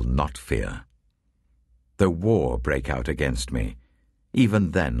heart will not fear. Though war break out against me,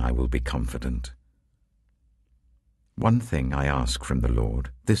 even then I will be confident. One thing I ask from the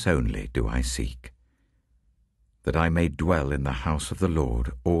Lord, this only do I seek, that I may dwell in the house of the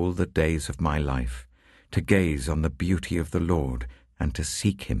Lord all the days of my life, to gaze on the beauty of the Lord and to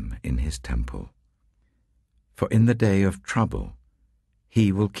seek him in his temple. For in the day of trouble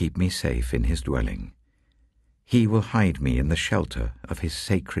he will keep me safe in his dwelling. He will hide me in the shelter of his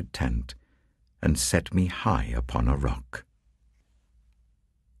sacred tent and set me high upon a rock.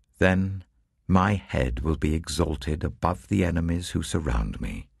 Then my head will be exalted above the enemies who surround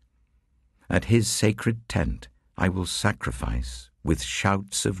me. At his sacred tent I will sacrifice with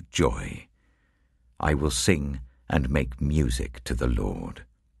shouts of joy. I will sing and make music to the Lord.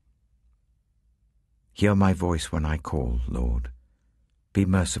 Hear my voice when I call, Lord. Be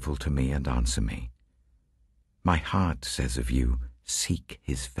merciful to me and answer me. My heart says of you, seek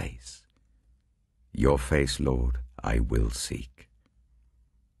his face. Your face, Lord, I will seek.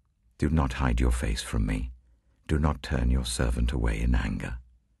 Do not hide your face from me. Do not turn your servant away in anger.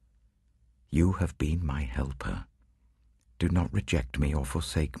 You have been my helper. Do not reject me or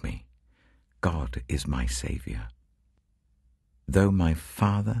forsake me. God is my Saviour. Though my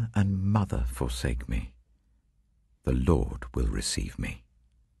father and mother forsake me, the Lord will receive me.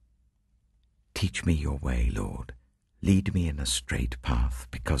 Teach me your way, Lord. Lead me in a straight path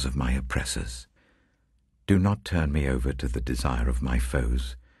because of my oppressors. Do not turn me over to the desire of my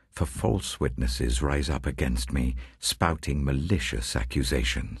foes, for false witnesses rise up against me, spouting malicious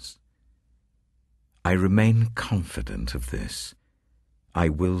accusations. I remain confident of this. I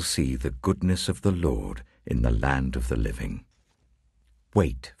will see the goodness of the Lord in the land of the living.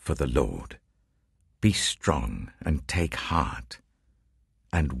 Wait for the Lord. Be strong and take heart,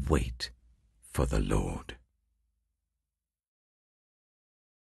 and wait for the Lord.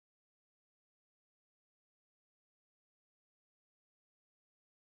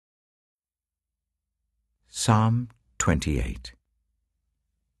 Psalm 28.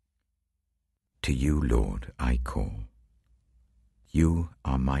 To you, Lord, I call. You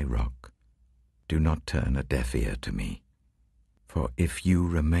are my rock. Do not turn a deaf ear to me. For if you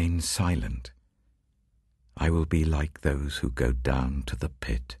remain silent, I will be like those who go down to the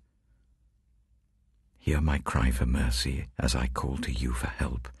pit. Hear my cry for mercy as I call to you for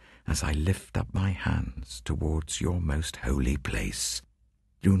help, as I lift up my hands towards your most holy place.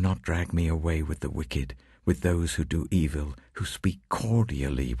 Do not drag me away with the wicked, with those who do evil, who speak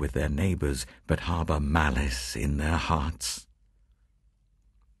cordially with their neighbors, but harbor malice in their hearts.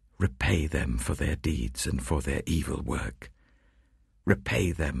 Repay them for their deeds and for their evil work.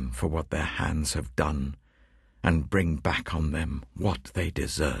 Repay them for what their hands have done, and bring back on them what they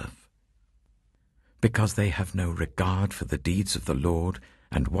deserve. Because they have no regard for the deeds of the Lord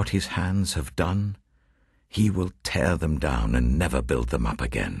and what his hands have done, he will tear them down and never build them up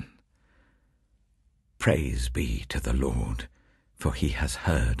again. Praise be to the Lord, for he has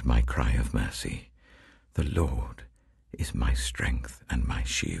heard my cry of mercy. The Lord is my strength and my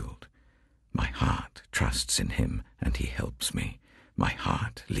shield. My heart trusts in him, and he helps me. My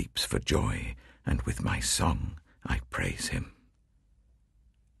heart leaps for joy, and with my song I praise him.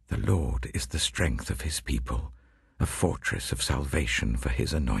 The Lord is the strength of his people, a fortress of salvation for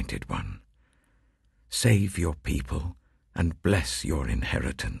his anointed one. Save your people and bless your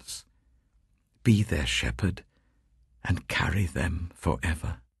inheritance. Be their shepherd and carry them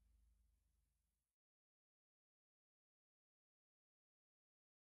forever.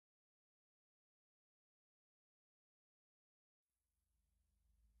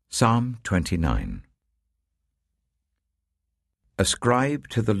 Psalm 29. Ascribe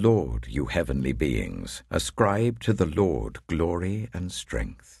to the Lord, you heavenly beings, ascribe to the Lord glory and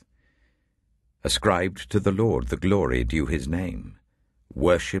strength. Ascribe to the Lord the glory due his name.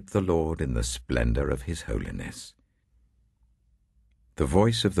 Worship the Lord in the splendor of his holiness. The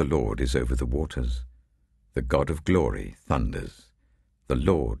voice of the Lord is over the waters. The God of glory thunders. The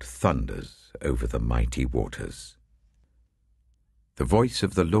Lord thunders over the mighty waters. The voice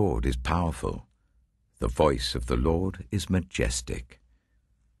of the Lord is powerful. The voice of the Lord is majestic.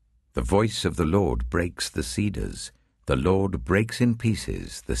 The voice of the Lord breaks the cedars. The Lord breaks in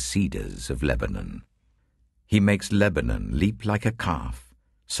pieces the cedars of Lebanon. He makes Lebanon leap like a calf,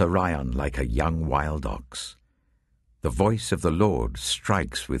 Sirion like a young wild ox. The voice of the Lord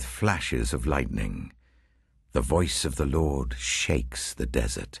strikes with flashes of lightning. The voice of the Lord shakes the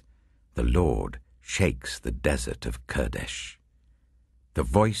desert. The Lord shakes the desert of Kadesh. The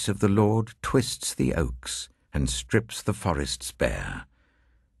voice of the Lord twists the oaks and strips the forests bare.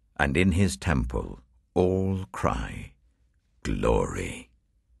 And in his temple all cry, Glory.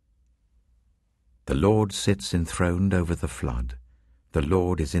 The Lord sits enthroned over the flood. The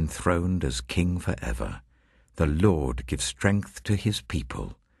Lord is enthroned as King forever. The Lord gives strength to his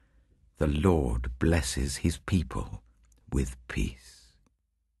people. The Lord blesses his people with peace.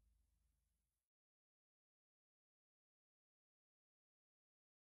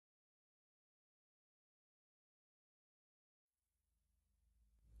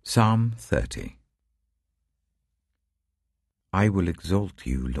 Psalm 30. I will exalt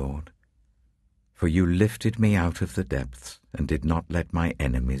you, Lord, for you lifted me out of the depths and did not let my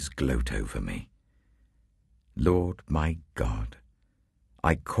enemies gloat over me. Lord my God,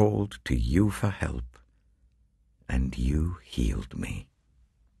 I called to you for help, and you healed me.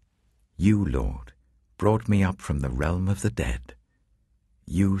 You, Lord, brought me up from the realm of the dead.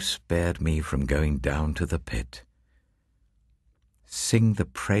 You spared me from going down to the pit. Sing the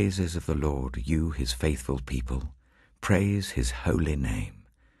praises of the Lord, you his faithful people. Praise his holy name.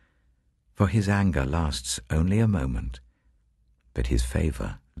 For his anger lasts only a moment, but his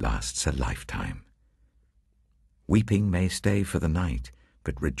favor lasts a lifetime. Weeping may stay for the night,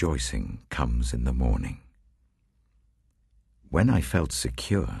 but rejoicing comes in the morning. When I felt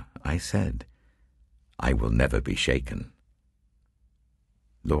secure, I said, I will never be shaken.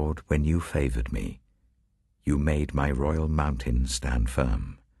 Lord, when you favored me, you made my royal mountain stand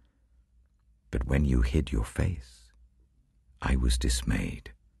firm. But when you hid your face, I was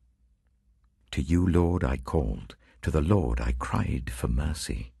dismayed. To you, Lord, I called. To the Lord I cried for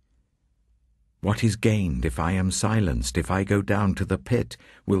mercy. What is gained if I am silenced? If I go down to the pit,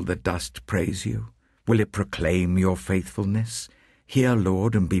 will the dust praise you? Will it proclaim your faithfulness? Hear,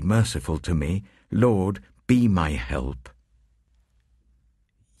 Lord, and be merciful to me. Lord, be my help.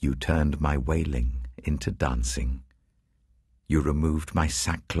 You turned my wailing into dancing. You removed my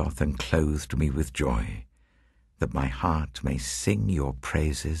sackcloth and clothed me with joy, that my heart may sing your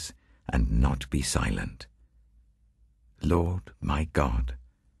praises and not be silent. Lord, my God,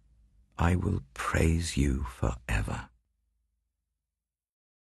 I will praise you forever.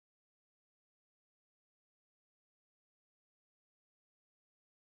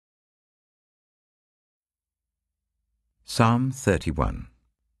 Psalm 31.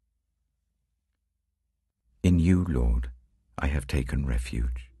 In you, Lord, I have taken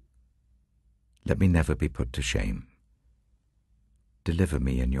refuge. Let me never be put to shame. Deliver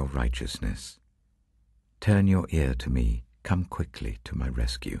me in your righteousness. Turn your ear to me, come quickly to my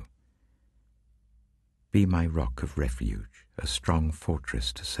rescue. Be my rock of refuge, a strong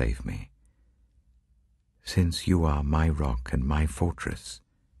fortress to save me. Since you are my rock and my fortress,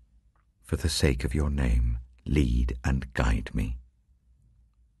 for the sake of your name, lead and guide me.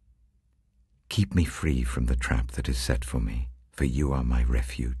 Keep me free from the trap that is set for me, for you are my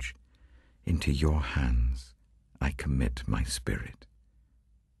refuge. Into your hands I commit my spirit.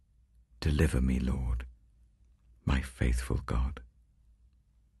 Deliver me, Lord, my faithful God.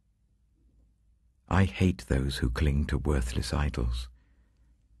 I hate those who cling to worthless idols.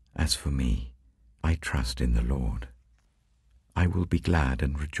 As for me, I trust in the Lord. I will be glad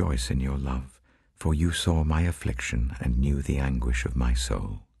and rejoice in your love, for you saw my affliction and knew the anguish of my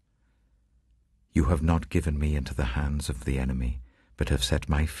soul. You have not given me into the hands of the enemy, but have set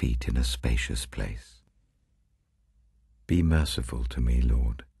my feet in a spacious place. Be merciful to me,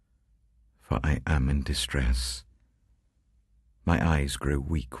 Lord, for I am in distress. My eyes grow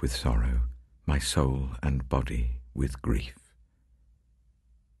weak with sorrow, my soul and body with grief.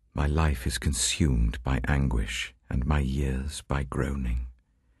 My life is consumed by anguish, and my years by groaning.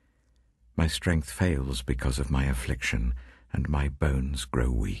 My strength fails because of my affliction, and my bones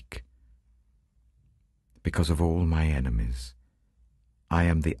grow weak. Because of all my enemies, I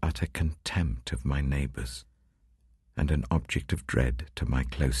am the utter contempt of my neighbors, and an object of dread to my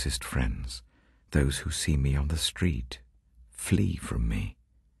closest friends. Those who see me on the street flee from me.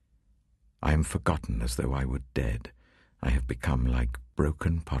 I am forgotten as though I were dead. I have become like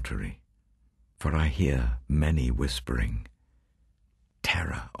broken pottery, for I hear many whispering,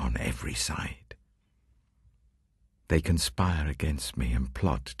 terror on every side. They conspire against me and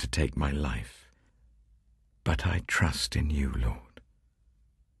plot to take my life. But I trust in you, Lord.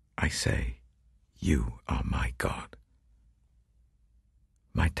 I say, you are my God.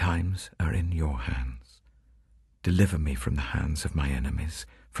 My times are in your hands. Deliver me from the hands of my enemies,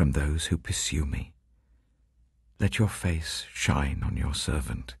 from those who pursue me. Let your face shine on your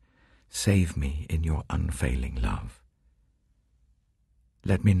servant. Save me in your unfailing love.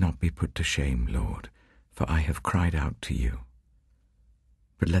 Let me not be put to shame, Lord, for I have cried out to you.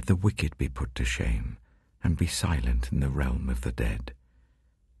 But let the wicked be put to shame, and be silent in the realm of the dead.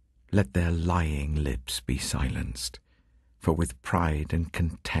 Let their lying lips be silenced, for with pride and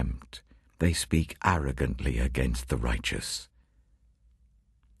contempt they speak arrogantly against the righteous.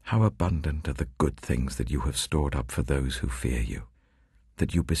 How abundant are the good things that you have stored up for those who fear you,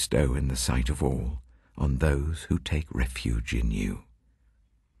 that you bestow in the sight of all on those who take refuge in you.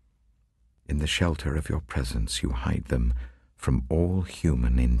 In the shelter of your presence you hide them from all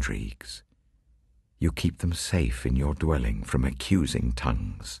human intrigues. You keep them safe in your dwelling from accusing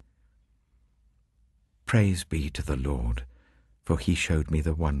tongues. Praise be to the Lord, for he showed me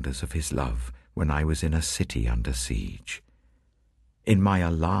the wonders of his love when I was in a city under siege. In my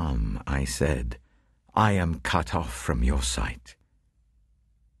alarm I said, I am cut off from your sight.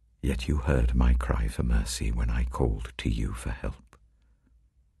 Yet you heard my cry for mercy when I called to you for help.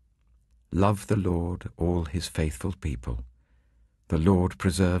 Love the Lord, all his faithful people. The Lord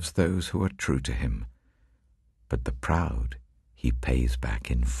preserves those who are true to him, but the proud he pays back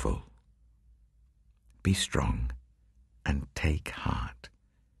in full. Be strong and take heart,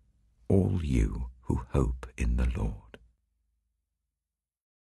 all you who hope in the Lord.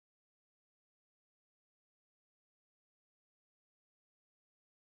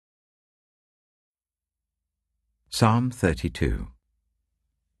 Psalm 32.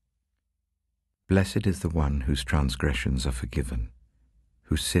 Blessed is the one whose transgressions are forgiven,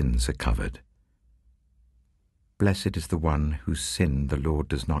 whose sins are covered. Blessed is the one whose sin the Lord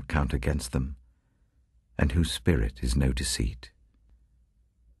does not count against them, and whose spirit is no deceit.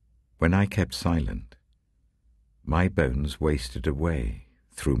 When I kept silent, my bones wasted away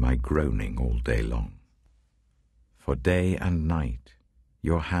through my groaning all day long. For day and night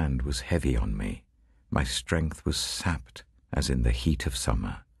your hand was heavy on me, my strength was sapped as in the heat of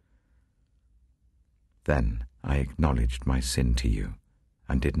summer. Then I acknowledged my sin to you,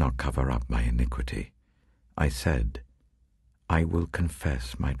 and did not cover up my iniquity. I said, I will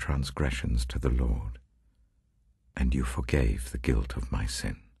confess my transgressions to the Lord, and you forgave the guilt of my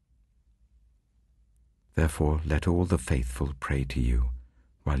sin. Therefore let all the faithful pray to you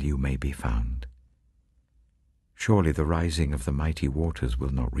while you may be found. Surely the rising of the mighty waters will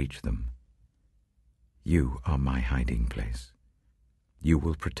not reach them. You are my hiding place. You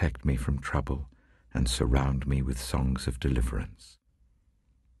will protect me from trouble and surround me with songs of deliverance.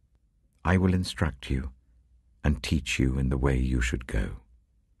 I will instruct you and teach you in the way you should go.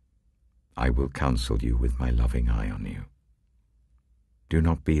 I will counsel you with my loving eye on you. Do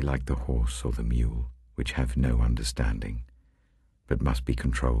not be like the horse or the mule, which have no understanding, but must be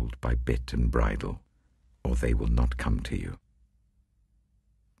controlled by bit and bridle, or they will not come to you.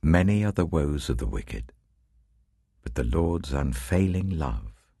 Many are the woes of the wicked, but the Lord's unfailing love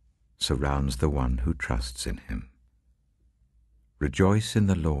surrounds the one who trusts in him. Rejoice in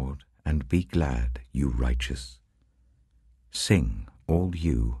the Lord and be glad, you righteous. Sing, all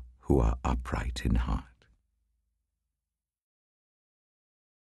you who are upright in heart.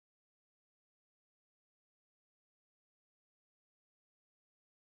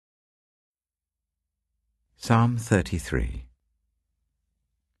 Psalm 33.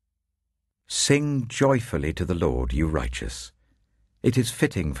 Sing joyfully to the Lord, you righteous. It is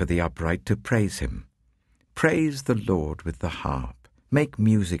fitting for the upright to praise him. Praise the Lord with the harp. Make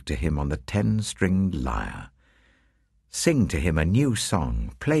music to him on the 10-stringed lyre. Sing to him a new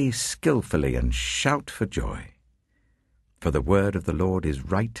song. Play skillfully and shout for joy. For the word of the Lord is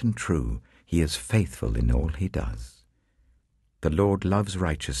right and true. He is faithful in all he does. The Lord loves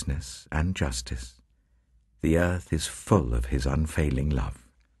righteousness and justice. The earth is full of his unfailing love.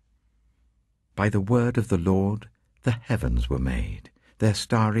 By the word of the Lord the heavens were made, their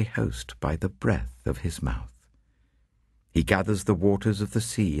starry host by the breath of his mouth. He gathers the waters of the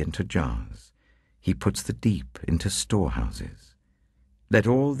sea into jars. He puts the deep into storehouses. Let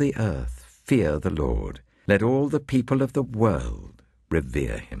all the earth fear the Lord. Let all the people of the world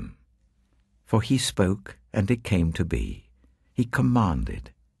revere him. For he spoke, and it came to be. He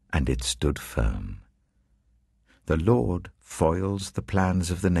commanded, and it stood firm. The Lord foils the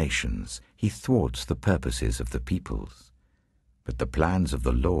plans of the nations. He thwarts the purposes of the peoples. But the plans of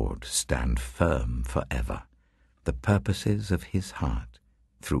the Lord stand firm forever, the purposes of his heart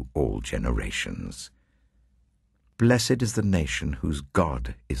through all generations. Blessed is the nation whose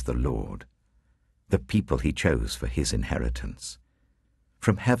God is the Lord, the people he chose for his inheritance.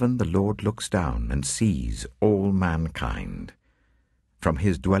 From heaven the Lord looks down and sees all mankind. From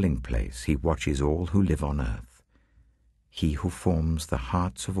his dwelling place he watches all who live on earth. He who forms the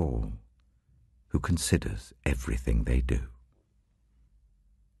hearts of all, who considers everything they do.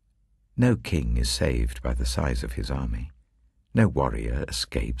 No king is saved by the size of his army. No warrior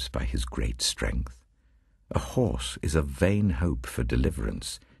escapes by his great strength. A horse is a vain hope for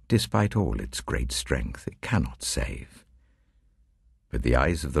deliverance. Despite all its great strength, it cannot save. But the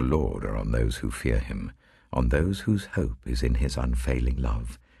eyes of the Lord are on those who fear him, on those whose hope is in his unfailing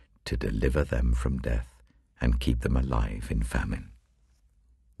love, to deliver them from death and keep them alive in famine.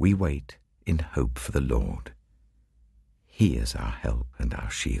 We wait in hope for the Lord. He is our help and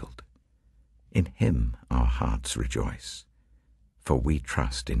our shield. In him our hearts rejoice, for we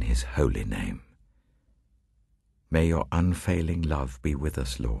trust in his holy name. May your unfailing love be with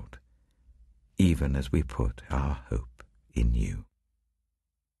us, Lord, even as we put our hope in you.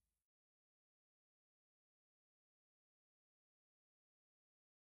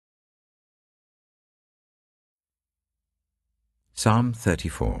 Psalm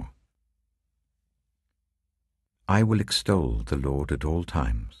 34. I will extol the Lord at all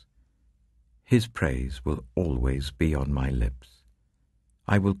times. His praise will always be on my lips.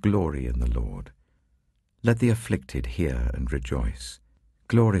 I will glory in the Lord. Let the afflicted hear and rejoice.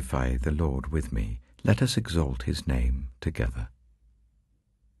 Glorify the Lord with me. Let us exalt his name together.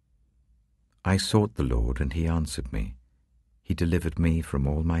 I sought the Lord, and he answered me. He delivered me from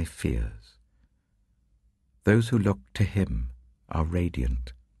all my fears. Those who look to him are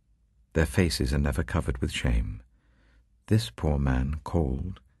radiant. Their faces are never covered with shame. This poor man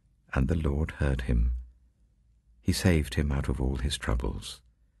called, and the Lord heard him. He saved him out of all his troubles.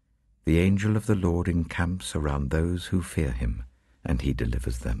 The angel of the Lord encamps around those who fear him, and he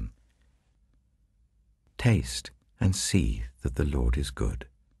delivers them. Taste and see that the Lord is good.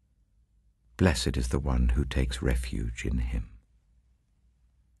 Blessed is the one who takes refuge in him.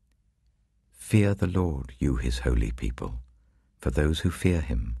 Fear the Lord, you his holy people, for those who fear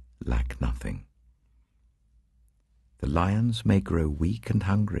him lack nothing. The lions may grow weak and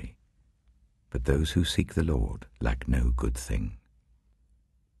hungry, but those who seek the Lord lack no good thing.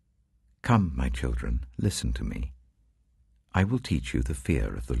 Come, my children, listen to me. I will teach you the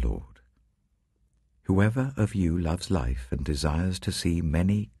fear of the Lord. Whoever of you loves life and desires to see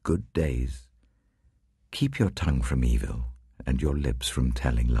many good days, keep your tongue from evil and your lips from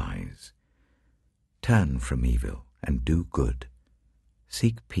telling lies. Turn from evil and do good.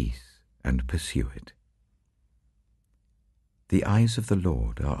 Seek peace and pursue it. The eyes of the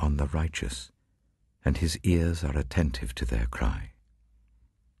Lord are on the righteous, and his ears are attentive to their cry.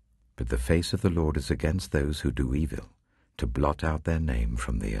 But the face of the Lord is against those who do evil, to blot out their name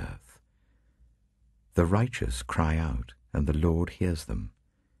from the earth. The righteous cry out, and the Lord hears them.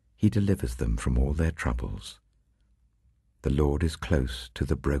 He delivers them from all their troubles. The Lord is close to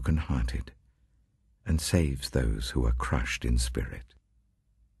the broken-hearted, and saves those who are crushed in spirit.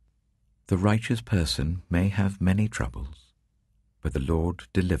 The righteous person may have many troubles, but the Lord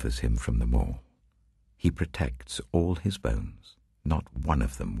delivers him from them all. He protects all his bones. Not one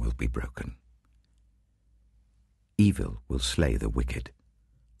of them will be broken. Evil will slay the wicked.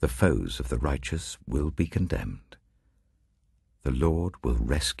 The foes of the righteous will be condemned. The Lord will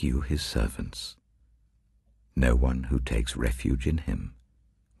rescue his servants. No one who takes refuge in him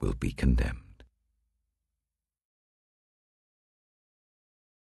will be condemned.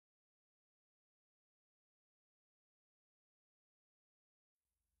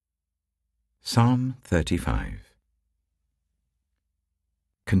 Psalm 35.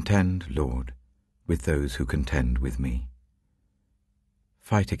 Contend, Lord, with those who contend with me.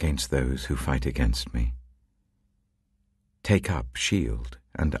 Fight against those who fight against me. Take up shield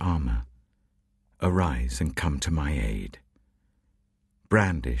and armor. Arise and come to my aid.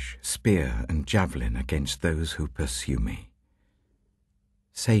 Brandish spear and javelin against those who pursue me.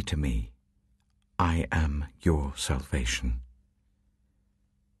 Say to me, I am your salvation.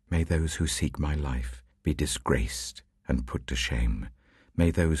 May those who seek my life be disgraced and put to shame. May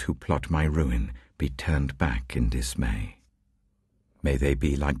those who plot my ruin be turned back in dismay. May they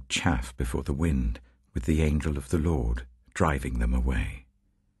be like chaff before the wind, with the angel of the Lord driving them away.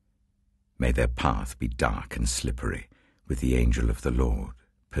 May their path be dark and slippery, with the angel of the Lord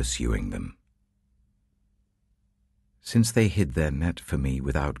pursuing them. Since they hid their net for me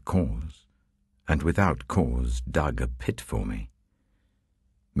without cause, and without cause dug a pit for me,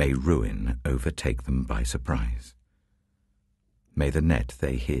 may ruin overtake them by surprise. May the net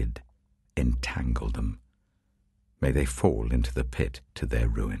they hid entangle them. May they fall into the pit to their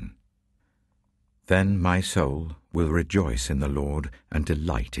ruin. Then my soul will rejoice in the Lord and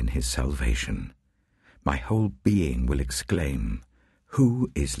delight in his salvation. My whole being will exclaim,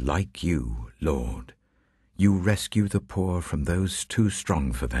 Who is like you, Lord? You rescue the poor from those too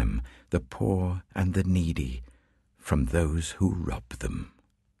strong for them, the poor and the needy from those who rob them.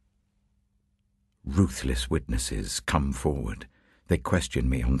 Ruthless witnesses come forward. They question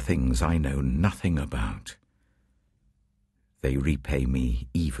me on things I know nothing about. They repay me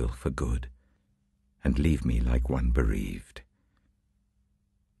evil for good, and leave me like one bereaved.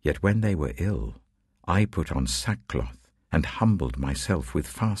 Yet when they were ill, I put on sackcloth and humbled myself with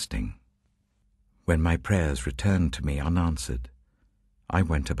fasting. When my prayers returned to me unanswered, I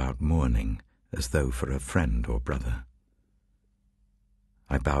went about mourning as though for a friend or brother.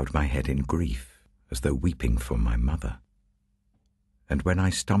 I bowed my head in grief as though weeping for my mother. And when I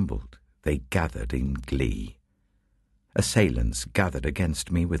stumbled, they gathered in glee. Assailants gathered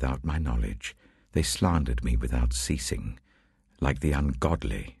against me without my knowledge. They slandered me without ceasing. Like the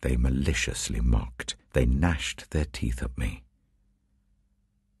ungodly, they maliciously mocked. They gnashed their teeth at me.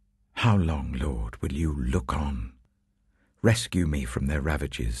 How long, Lord, will you look on? Rescue me from their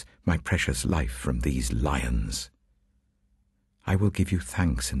ravages, my precious life from these lions. I will give you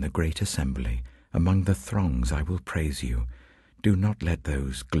thanks in the great assembly. Among the throngs I will praise you. Do not let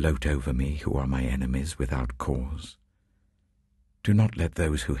those gloat over me who are my enemies without cause. Do not let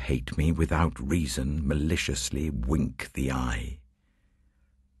those who hate me without reason maliciously wink the eye.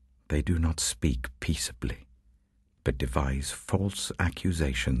 They do not speak peaceably, but devise false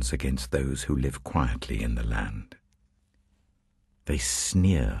accusations against those who live quietly in the land. They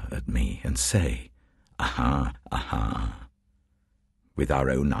sneer at me and say, Aha, aha. With our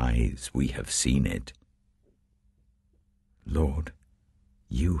own eyes we have seen it. Lord,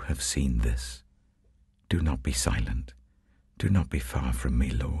 you have seen this. Do not be silent. Do not be far from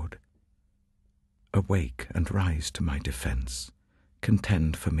me, Lord. Awake and rise to my defense.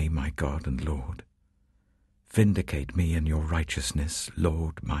 Contend for me, my God and Lord. Vindicate me in your righteousness,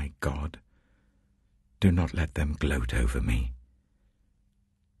 Lord my God. Do not let them gloat over me.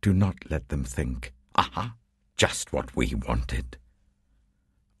 Do not let them think, "Aha, just what we wanted."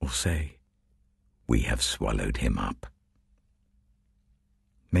 Or say, "We have swallowed him up."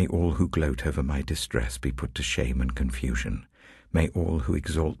 May all who gloat over my distress be put to shame and confusion. May all who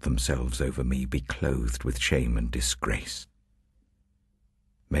exalt themselves over me be clothed with shame and disgrace.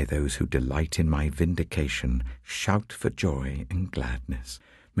 May those who delight in my vindication shout for joy and gladness.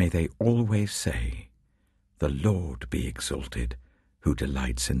 May they always say, "The Lord be exalted, who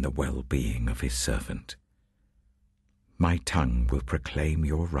delights in the well-being of his servant." My tongue will proclaim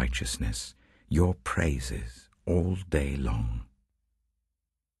your righteousness, your praises all day long.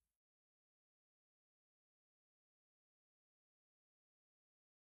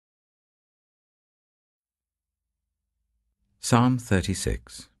 Psalm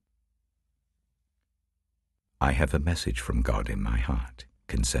 36. I have a message from God in my heart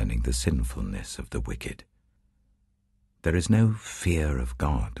concerning the sinfulness of the wicked. There is no fear of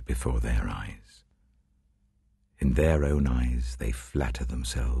God before their eyes. In their own eyes they flatter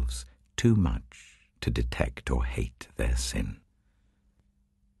themselves too much to detect or hate their sin.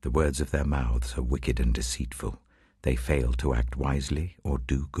 The words of their mouths are wicked and deceitful. They fail to act wisely or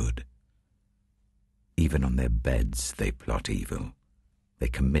do good. Even on their beds they plot evil. They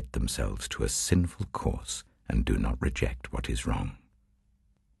commit themselves to a sinful course and do not reject what is wrong.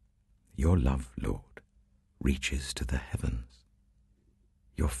 Your love, Lord, reaches to the heavens,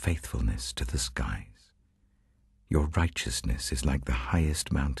 your faithfulness to the skies. Your righteousness is like the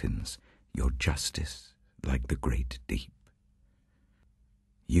highest mountains, your justice like the great deep.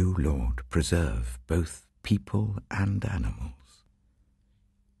 You, Lord, preserve both people and animals.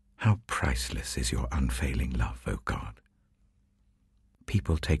 How priceless is your unfailing love, O God.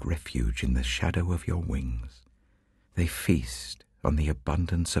 People take refuge in the shadow of your wings. They feast on the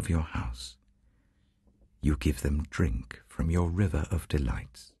abundance of your house. You give them drink from your river of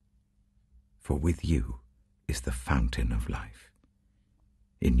delights. For with you is the fountain of life.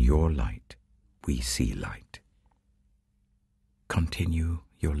 In your light we see light. Continue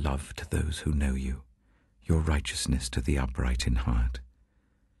your love to those who know you, your righteousness to the upright in heart.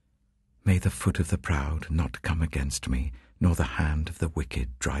 May the foot of the proud not come against me, nor the hand of the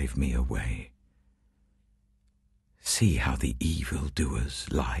wicked drive me away. See how the evildoers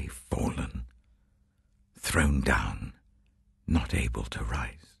lie fallen, thrown down, not able to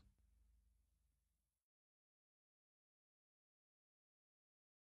rise.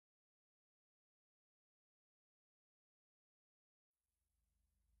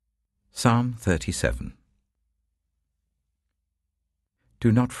 Psalm 37.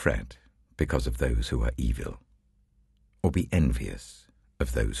 Do not fret because of those who are evil, or be envious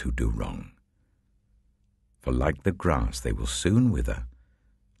of those who do wrong. For like the grass they will soon wither,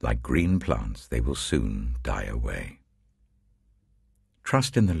 like green plants they will soon die away.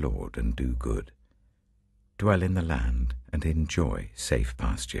 Trust in the Lord and do good. Dwell in the land and enjoy safe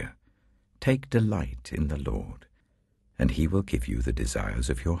pasture. Take delight in the Lord, and he will give you the desires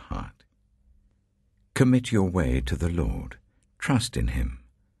of your heart. Commit your way to the Lord. Trust in him,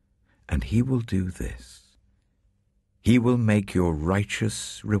 and he will do this. He will make your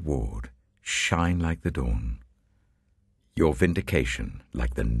righteous reward shine like the dawn, your vindication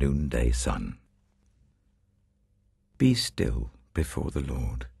like the noonday sun. Be still before the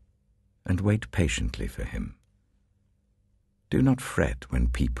Lord, and wait patiently for him. Do not fret when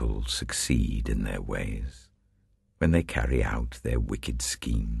people succeed in their ways, when they carry out their wicked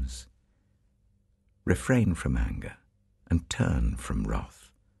schemes. Refrain from anger and turn from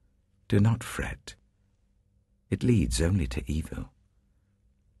wrath. Do not fret. It leads only to evil.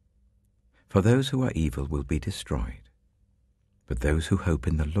 For those who are evil will be destroyed, but those who hope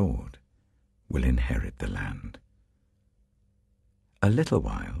in the Lord will inherit the land. A little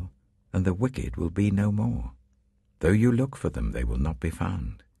while, and the wicked will be no more. Though you look for them, they will not be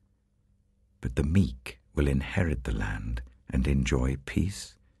found. But the meek will inherit the land and enjoy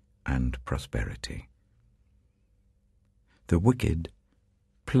peace and prosperity. The wicked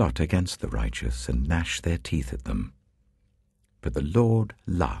plot against the righteous and gnash their teeth at them. But the Lord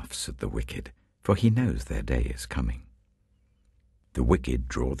laughs at the wicked, for he knows their day is coming. The wicked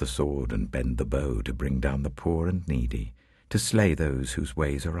draw the sword and bend the bow to bring down the poor and needy, to slay those whose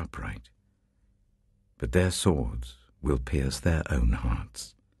ways are upright. But their swords will pierce their own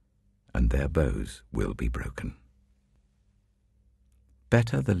hearts, and their bows will be broken.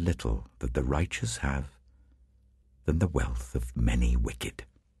 Better the little that the righteous have than the wealth of many wicked.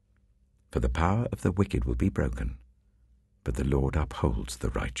 For the power of the wicked will be broken, but the Lord upholds the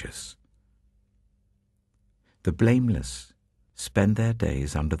righteous. The blameless spend their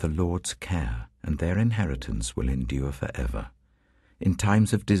days under the Lord's care, and their inheritance will endure forever. In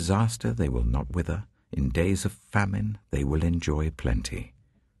times of disaster they will not wither, in days of famine they will enjoy plenty.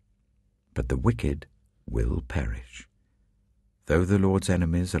 But the wicked will perish. Though the Lord's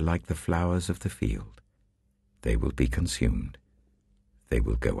enemies are like the flowers of the field, they will be consumed. They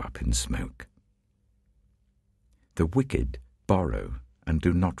will go up in smoke. The wicked borrow and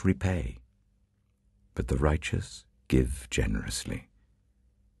do not repay, but the righteous give generously.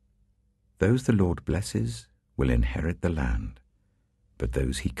 Those the Lord blesses will inherit the land, but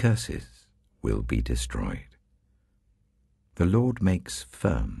those he curses will be destroyed. The Lord makes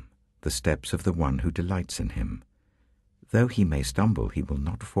firm the steps of the one who delights in him. Though he may stumble, he will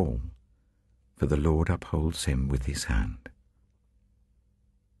not fall, for the Lord upholds him with his hand.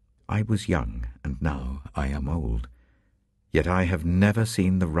 I was young, and now I am old, yet I have never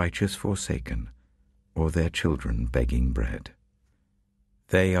seen the righteous forsaken, or their children begging bread.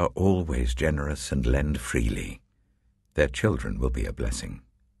 They are always generous and lend freely. Their children will be a blessing.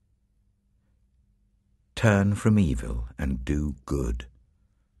 Turn from evil and do good.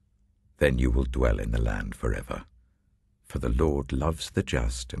 Then you will dwell in the land forever. For the Lord loves the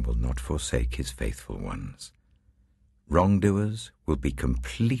just and will not forsake his faithful ones. Wrongdoers will be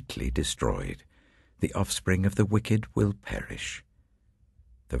completely destroyed. The offspring of the wicked will perish.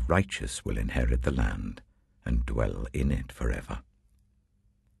 The righteous will inherit the land and dwell in it forever.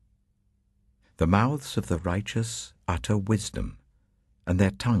 The mouths of the righteous utter wisdom, and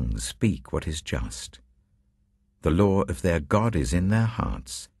their tongues speak what is just. The law of their God is in their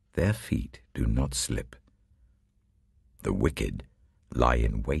hearts, their feet do not slip. The wicked lie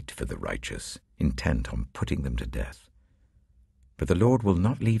in wait for the righteous, intent on putting them to death. But the Lord will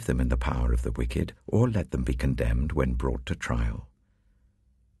not leave them in the power of the wicked, or let them be condemned when brought to trial.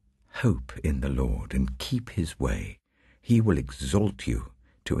 Hope in the Lord and keep his way. He will exalt you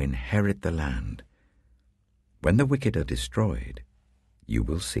to inherit the land. When the wicked are destroyed, you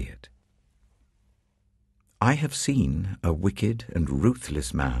will see it. I have seen a wicked and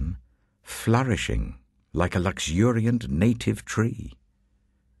ruthless man flourishing like a luxuriant native tree.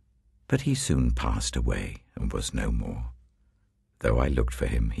 But he soon passed away and was no more. Though I looked for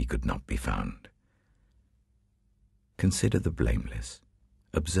him, he could not be found. Consider the blameless,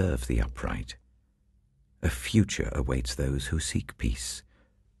 observe the upright. A future awaits those who seek peace,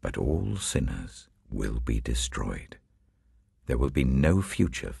 but all sinners will be destroyed. There will be no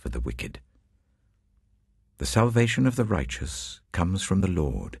future for the wicked. The salvation of the righteous comes from the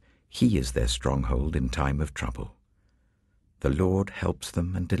Lord. He is their stronghold in time of trouble. The Lord helps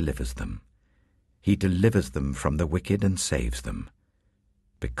them and delivers them. He delivers them from the wicked and saves them,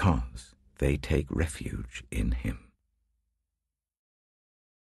 because they take refuge in him.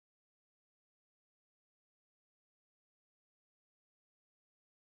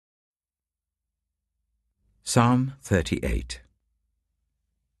 Psalm 38.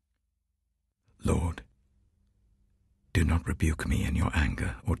 Lord, do not rebuke me in your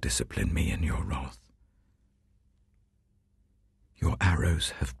anger or discipline me in your wrath. Your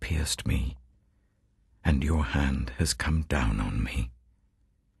arrows have pierced me, and your hand has come down on me.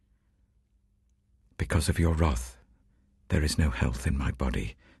 Because of your wrath, there is no health in my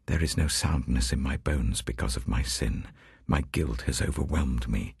body. There is no soundness in my bones because of my sin. My guilt has overwhelmed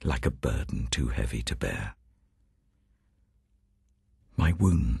me like a burden too heavy to bear. My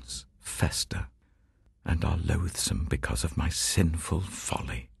wounds fester and are loathsome because of my sinful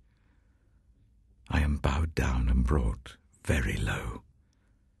folly. I am bowed down and brought very low.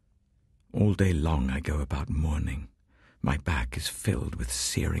 All day long I go about mourning. My back is filled with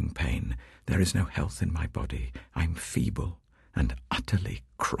searing pain. There is no health in my body. I am feeble and utterly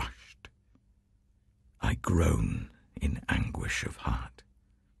crushed. I groan in anguish of heart.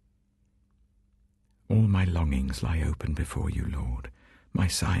 All my longings lie open before you, Lord. My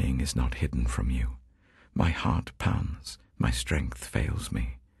sighing is not hidden from you. My heart pants, my strength fails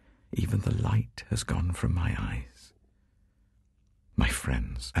me. Even the light has gone from my eyes. My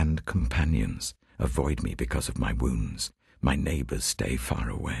friends and companions avoid me because of my wounds. My neighbors stay far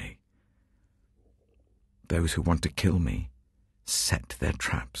away. Those who want to kill me set their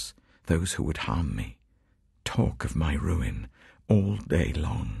traps. Those who would harm me talk of my ruin. All day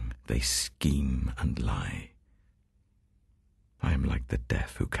long they scheme and lie. I am like the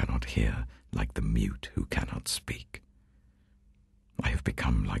deaf who cannot hear, like the mute who cannot speak. I have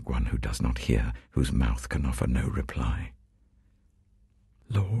become like one who does not hear, whose mouth can offer no reply.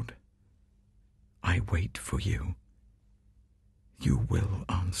 Lord, I wait for you. You will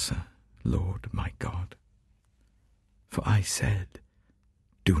answer, Lord my God. For I said,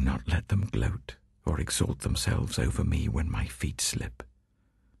 do not let them gloat or exalt themselves over me when my feet slip.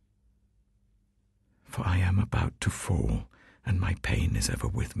 For I am about to fall, and my pain is ever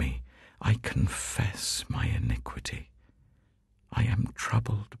with me. I confess my iniquity. I am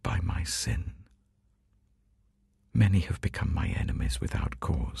troubled by my sin. Many have become my enemies without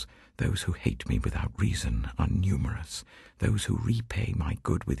cause. Those who hate me without reason are numerous. Those who repay my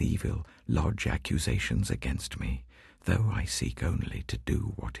good with evil lodge accusations against me, though I seek only to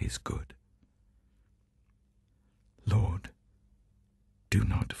do what is good. Lord, do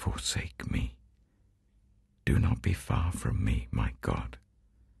not forsake me. Do not be far from me, my God.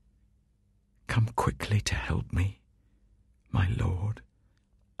 Come quickly to help me, my Lord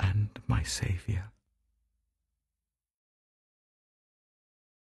and my Saviour.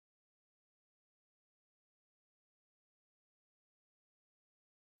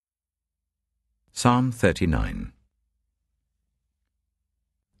 Psalm 39.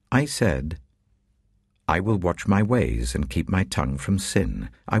 I said, I will watch my ways and keep my tongue from sin.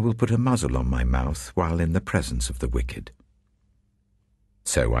 I will put a muzzle on my mouth while in the presence of the wicked.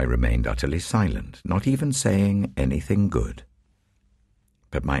 So I remained utterly silent, not even saying anything good.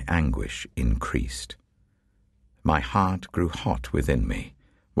 But my anguish increased. My heart grew hot within me.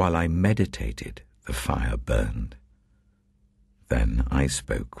 While I meditated, the fire burned. Then I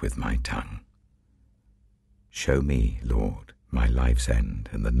spoke with my tongue. Show me, Lord, my life's end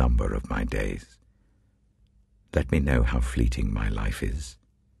and the number of my days. Let me know how fleeting my life is.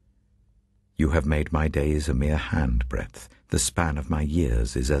 You have made my days a mere handbreadth. The span of my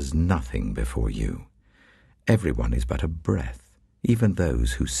years is as nothing before you. Everyone is but a breath, even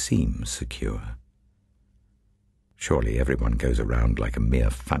those who seem secure. Surely everyone goes around like a mere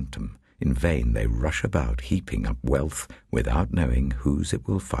phantom. In vain they rush about, heaping up wealth without knowing whose it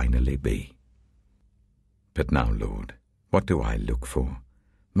will finally be. But now, Lord, what do I look for?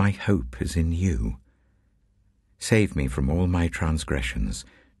 My hope is in you. Save me from all my transgressions.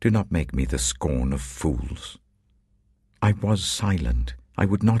 Do not make me the scorn of fools. I was silent. I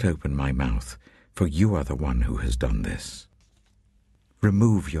would not open my mouth, for you are the one who has done this.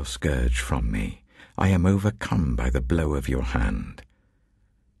 Remove your scourge from me. I am overcome by the blow of your hand.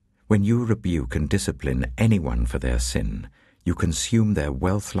 When you rebuke and discipline anyone for their sin, you consume their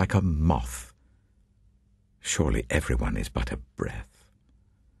wealth like a moth. Surely everyone is but a breath.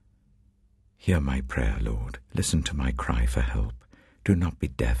 Hear my prayer, Lord. Listen to my cry for help. Do not be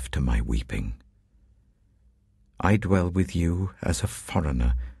deaf to my weeping. I dwell with you as a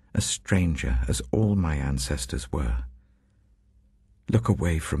foreigner, a stranger, as all my ancestors were. Look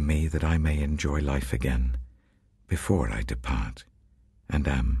away from me that I may enjoy life again, before I depart, and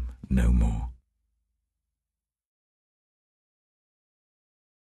am no more.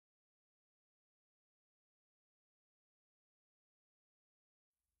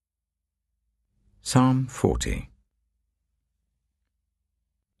 Psalm 40.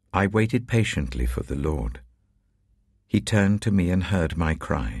 I waited patiently for the Lord. He turned to me and heard my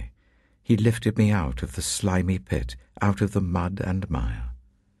cry. He lifted me out of the slimy pit, out of the mud and mire.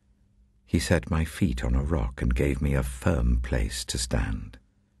 He set my feet on a rock and gave me a firm place to stand.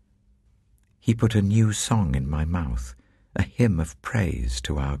 He put a new song in my mouth, a hymn of praise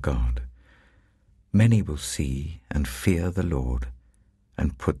to our God. Many will see and fear the Lord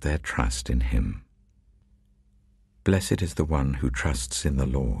and put their trust in him. Blessed is the one who trusts in the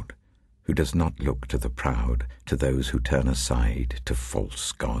Lord, who does not look to the proud, to those who turn aside to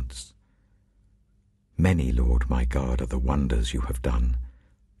false gods. Many, Lord my God, are the wonders you have done,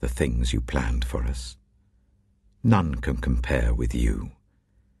 the things you planned for us. None can compare with you.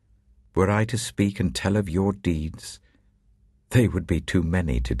 Were I to speak and tell of your deeds, they would be too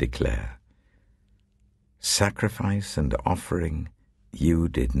many to declare. Sacrifice and offering you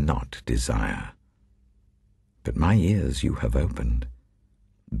did not desire, but my ears you have opened.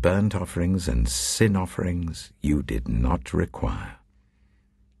 Burnt offerings and sin offerings you did not require.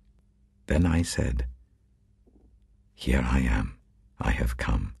 Then I said, Here I am, I have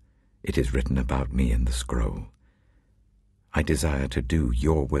come. It is written about me in the scroll. I desire to do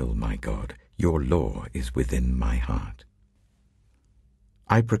your will, my God. Your law is within my heart.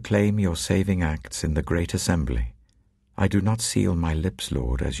 I proclaim your saving acts in the great assembly. I do not seal my lips,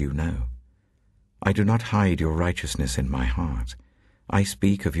 Lord, as you know. I do not hide your righteousness in my heart. I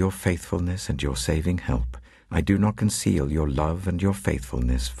speak of your faithfulness and your saving help. I do not conceal your love and your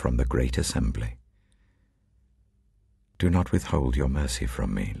faithfulness from the great assembly. Do not withhold your mercy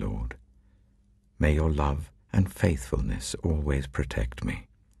from me, Lord. May your love and faithfulness always protect me.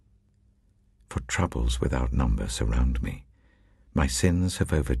 For troubles without number surround me. My sins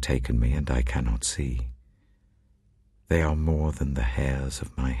have overtaken me, and I cannot see. They are more than the hairs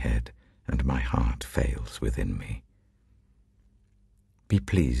of my head, and my heart fails within me. Be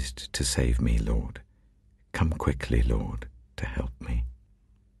pleased to save me, Lord. Come quickly, Lord, to help me.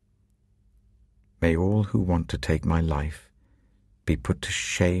 May all who want to take my life be put to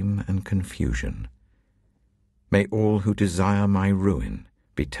shame and confusion. May all who desire my ruin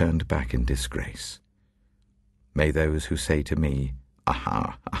be turned back in disgrace. May those who say to me,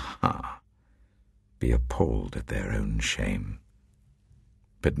 "Aha, aha," be appalled at their own shame.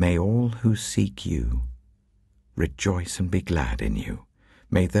 But may all who seek you rejoice and be glad in you.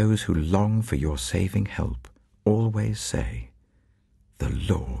 May those who long for your saving help always say, "The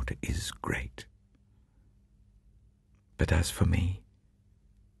Lord is great." But as for me,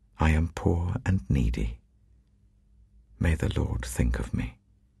 I am poor and needy. May the Lord think of me.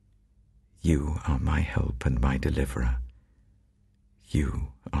 You are my help and my deliverer.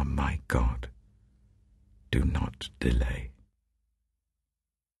 You are my God. Do not delay.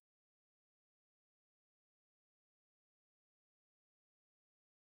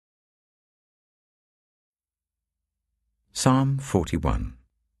 Psalm 41.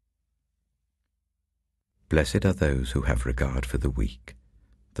 Blessed are those who have regard for the weak.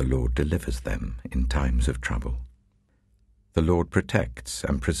 The Lord delivers them in times of trouble. The Lord protects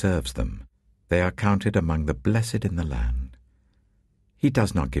and preserves them. They are counted among the blessed in the land. He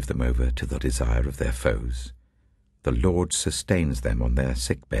does not give them over to the desire of their foes. The Lord sustains them on their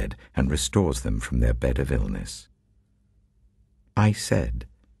sickbed and restores them from their bed of illness. I said,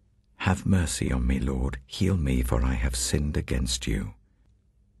 "Have mercy on me, Lord, heal me, for I have sinned against you."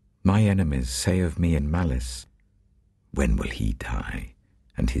 My enemies say of me in malice, "When will he die,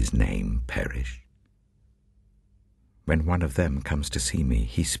 and his name perish?" When one of them comes to see me,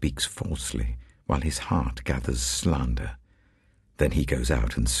 he speaks falsely, while his heart gathers slander. Then he goes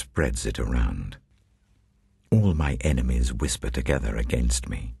out and spreads it around. All my enemies whisper together against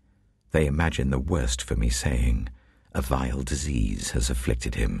me. They imagine the worst for me, saying, "A vile disease has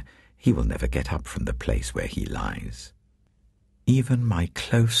afflicted him. He will never get up from the place where he lies." Even my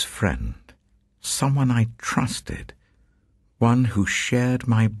close friend, someone I trusted, one who shared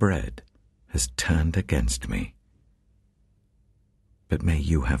my bread, has turned against me. But may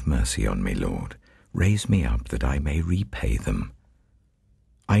you have mercy on me, Lord. Raise me up that I may repay them.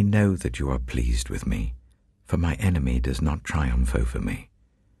 I know that you are pleased with me, for my enemy does not triumph over me.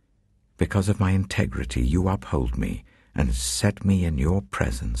 Because of my integrity you uphold me and set me in your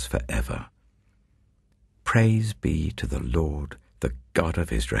presence forever. Praise be to the Lord, the God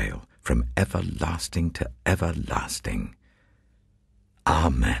of Israel, from everlasting to everlasting.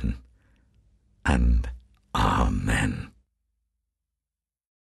 Amen and Amen.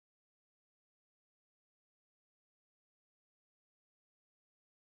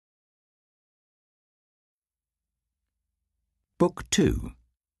 Book 2.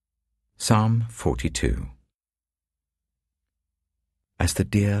 Psalm 42. As the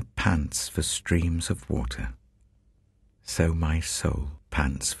deer pants for streams of water, so my soul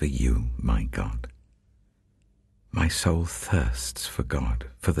pants for you, my God. My soul thirsts for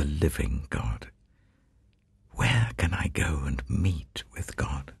God, for the living God. Where can I go and meet with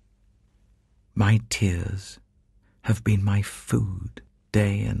God? My tears have been my food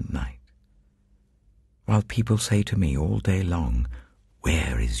day and night, while people say to me all day long,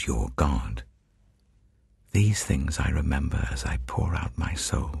 "Where is your God?" These things I remember as I pour out my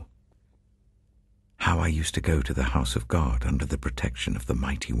soul. How I used to go to the house of God under the protection of the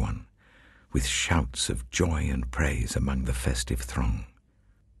Mighty One, with shouts of joy and praise among the festive throng.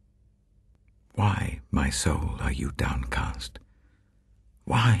 Why, my soul, are you downcast?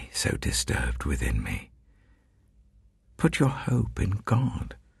 Why so disturbed within me? Put your hope in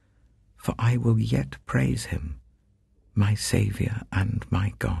God, for I will yet praise him, my Saviour and my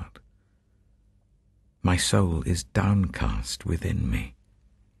God. My soul is downcast within me.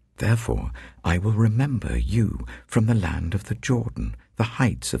 Therefore I will remember you from the land of the Jordan, the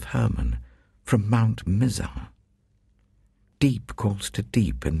heights of Hermon, from Mount Mizar. Deep calls to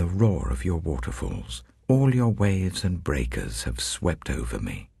deep in the roar of your waterfalls. All your waves and breakers have swept over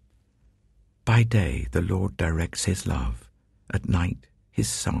me. By day the Lord directs his love. At night his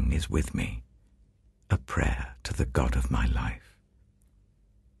song is with me, a prayer to the God of my life.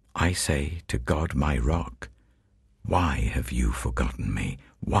 I say to God my rock, "Why have you forgotten me?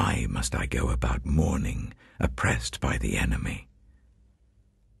 Why must I go about mourning, oppressed by the enemy?"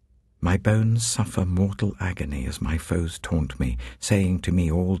 My bones suffer mortal agony as my foes taunt me, saying to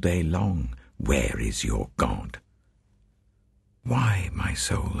me all day long, "Where is your God?" Why, my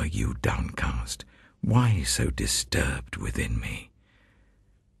soul, are you downcast? Why so disturbed within me?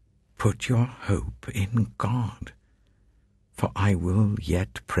 Put your hope in God, for I will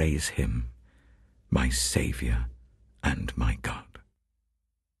yet praise him, my Saviour and my God.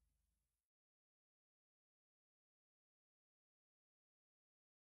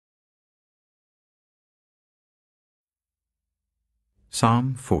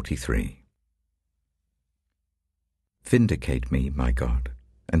 Psalm 43. Vindicate me, my God,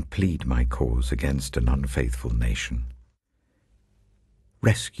 and plead my cause against an unfaithful nation.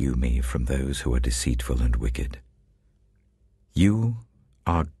 Rescue me from those who are deceitful and wicked. You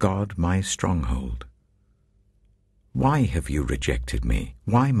are God, my stronghold. Why have you rejected me?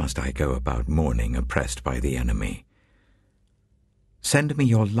 Why must I go about mourning, oppressed by the enemy? Send me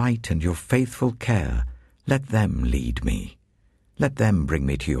your light and your faithful care. Let them lead me. Let them bring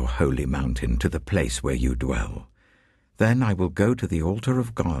me to your holy mountain, to the place where you dwell. Then I will go to the altar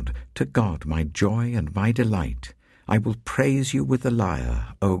of God, to God my joy and my delight. I will praise you with the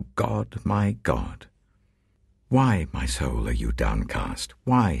lyre, O God, my God. Why, my soul, are you downcast?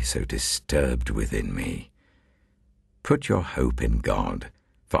 Why so disturbed within me? Put your hope in God,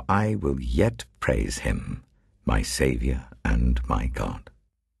 for I will yet praise him, my Saviour and my God.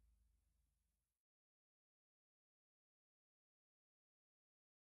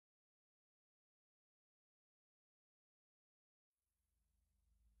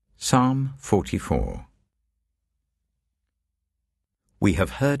 Psalm 44. We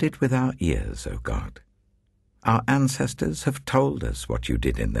have heard it with our ears, O God. Our ancestors have told us what you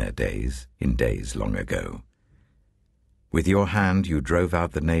did in their days, in days long ago. With your hand you drove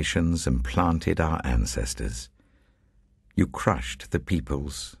out the nations and planted our ancestors. You crushed the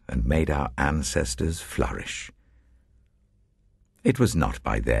peoples and made our ancestors flourish. It was not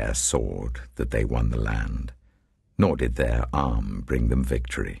by their sword that they won the land, nor did their arm bring them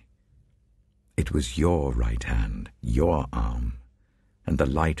victory. It was your right hand, your arm, and the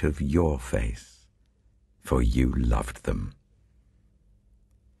light of your face, for you loved them.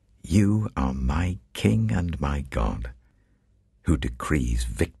 You are my King and my God, who decrees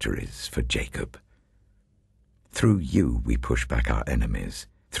victories for Jacob. Through you we push back our enemies.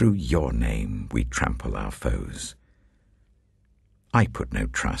 Through your name we trample our foes. I put no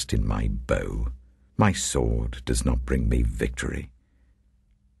trust in my bow. My sword does not bring me victory.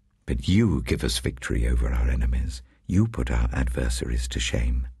 But you give us victory over our enemies. You put our adversaries to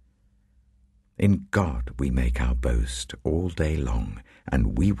shame. In God we make our boast all day long,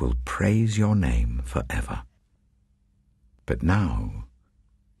 and we will praise your name forever. But now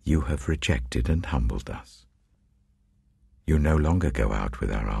you have rejected and humbled us. You no longer go out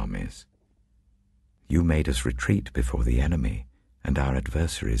with our armies. You made us retreat before the enemy, and our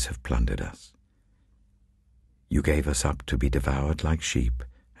adversaries have plundered us. You gave us up to be devoured like sheep,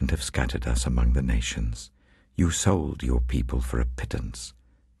 and have scattered us among the nations. You sold your people for a pittance,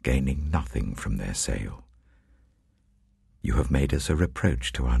 gaining nothing from their sale. You have made us a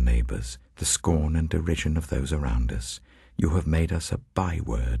reproach to our neighbors, the scorn and derision of those around us. You have made us a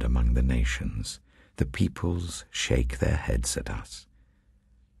byword among the nations. The peoples shake their heads at us.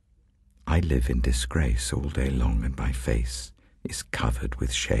 I live in disgrace all day long, and my face is covered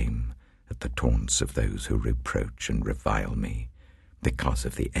with shame at the taunts of those who reproach and revile me, because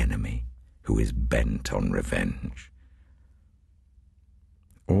of the enemy who is bent on revenge.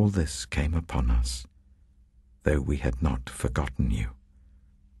 All this came upon us, though we had not forgotten you.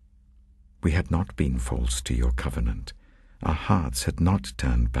 We had not been false to your covenant. Our hearts had not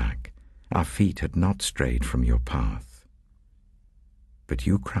turned back. Our feet had not strayed from your path. But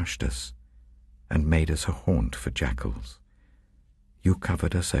you crushed us and made us a haunt for jackals. You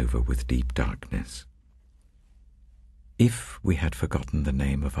covered us over with deep darkness. If we had forgotten the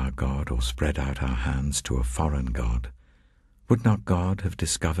name of our God or spread out our hands to a foreign god, would not God have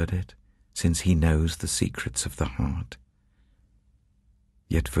discovered it, since he knows the secrets of the heart?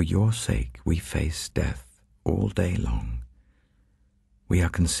 Yet for your sake we face death all day long. We are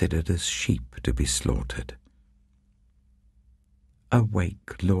considered as sheep to be slaughtered.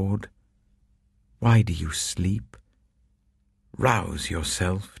 Awake, Lord. Why do you sleep? Rouse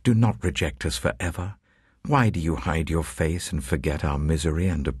yourself. Do not reject us forever. Why do you hide your face and forget our misery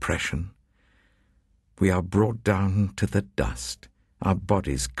and oppression? We are brought down to the dust. Our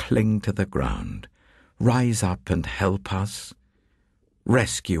bodies cling to the ground. Rise up and help us.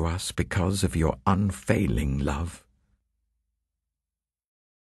 Rescue us because of your unfailing love.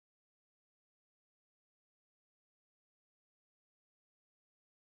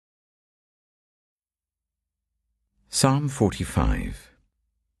 Psalm 45.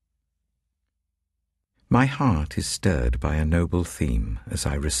 My heart is stirred by a noble theme as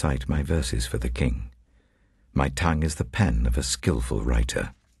I recite my verses for the King. My tongue is the pen of a skillful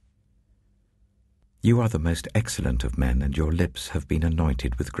writer. You are the most excellent of men, and your lips have been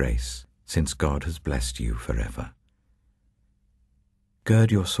anointed with grace, since God has blessed you forever.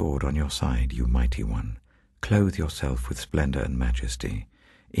 Gird your sword on your side, you mighty one. Clothe yourself with splendor and majesty.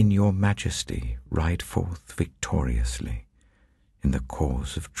 In your majesty ride forth victoriously, in the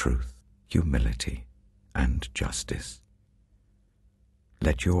cause of truth, humility, and justice.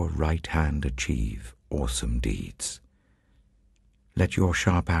 Let your right hand achieve awesome deeds. Let your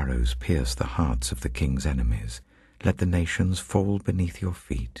sharp arrows pierce the hearts of the king's enemies. Let the nations fall beneath your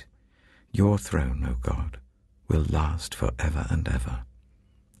feet. Your throne, O God, will last forever and ever.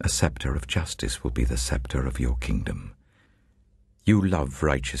 A scepter of justice will be the scepter of your kingdom. You love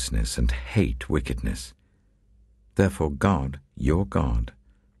righteousness and hate wickedness. Therefore God, your God,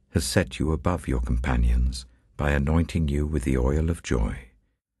 has set you above your companions by anointing you with the oil of joy.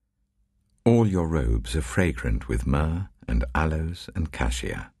 All your robes are fragrant with myrrh and aloes and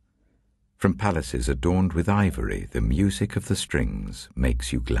cassia. From palaces adorned with ivory, the music of the strings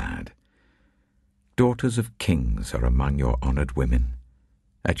makes you glad. Daughters of kings are among your honored women.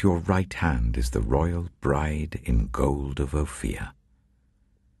 At your right hand is the royal bride in gold of Ophir.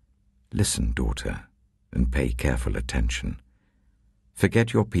 Listen, daughter, and pay careful attention.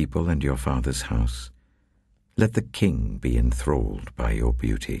 Forget your people and your father's house. Let the king be enthralled by your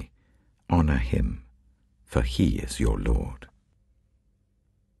beauty. Honor him, for he is your Lord.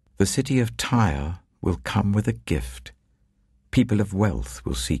 The city of Tyre will come with a gift. People of wealth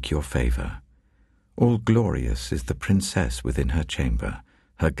will seek your favor. All glorious is the princess within her chamber.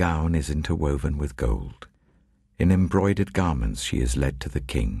 Her gown is interwoven with gold. In embroidered garments she is led to the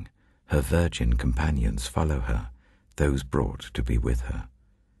king. Her virgin companions follow her, those brought to be with her.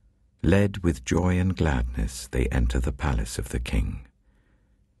 Led with joy and gladness, they enter the palace of the king.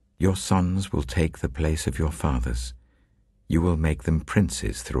 Your sons will take the place of your fathers. You will make them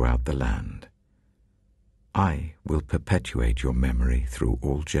princes throughout the land. I will perpetuate your memory through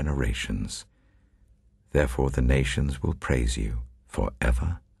all generations. Therefore the nations will praise you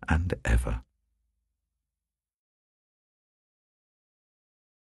forever and ever.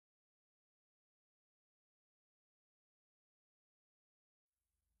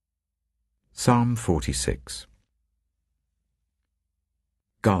 Psalm 46.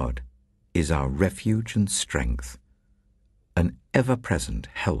 God is our refuge and strength, an ever-present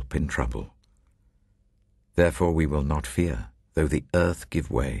help in trouble. Therefore we will not fear, though the earth give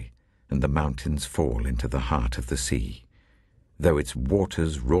way, and the mountains fall into the heart of the sea, though its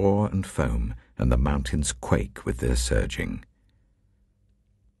waters roar and foam, and the mountains quake with their surging.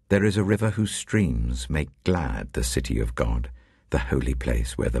 There is a river whose streams make glad the city of God, the holy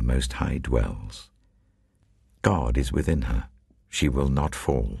place where the Most High dwells. God is within her. She will not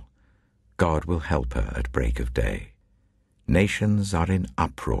fall. God will help her at break of day. Nations are in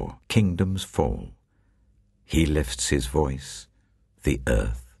uproar, kingdoms fall. He lifts his voice, the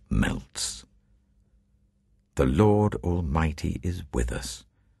earth melts. The Lord Almighty is with us.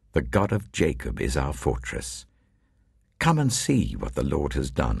 The God of Jacob is our fortress. Come and see what the Lord has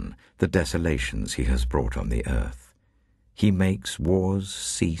done, the desolations he has brought on the earth. He makes wars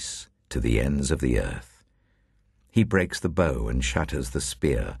cease to the ends of the earth. He breaks the bow and shatters the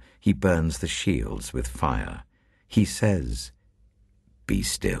spear. He burns the shields with fire. He says, "Be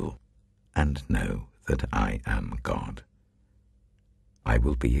still, and know that I am God. I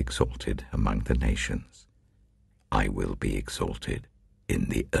will be exalted among the nations. I will be exalted in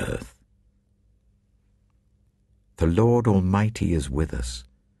the earth." The Lord Almighty is with us.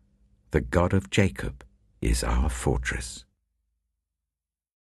 The God of Jacob is our fortress.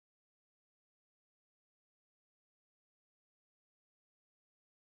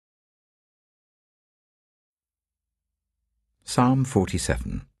 Psalm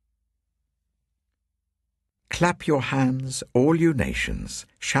 47. Clap your hands, all you nations,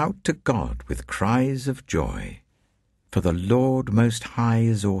 shout to God with cries of joy. For the Lord Most High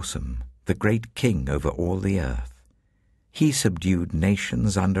is awesome, the great King over all the earth. He subdued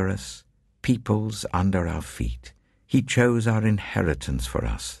nations under us, peoples under our feet. He chose our inheritance for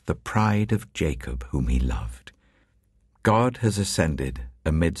us, the pride of Jacob whom he loved. God has ascended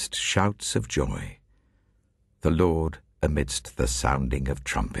amidst shouts of joy, the Lord amidst the sounding of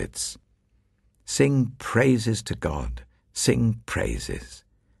trumpets. Sing praises to God, sing praises.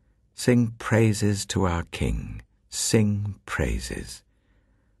 Sing praises to our King, sing praises.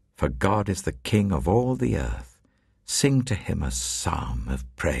 For God is the King of all the earth. Sing to him a psalm of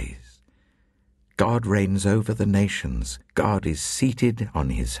praise. God reigns over the nations. God is seated on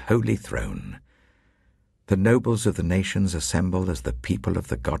his holy throne. The nobles of the nations assemble as the people of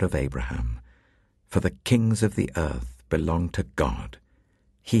the God of Abraham. For the kings of the earth belong to God.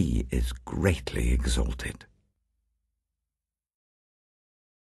 He is greatly exalted.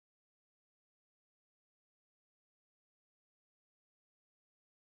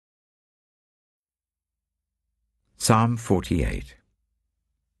 Psalm 48.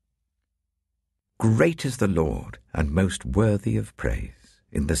 Great is the Lord, and most worthy of praise,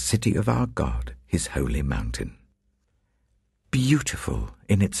 in the city of our God, his holy mountain. Beautiful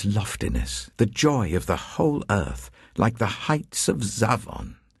in its loftiness, the joy of the whole earth, like the heights of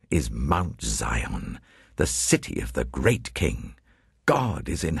Zavon, is Mount Zion, the city of the great King. God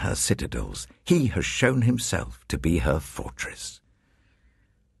is in her citadels. He has shown himself to be her fortress.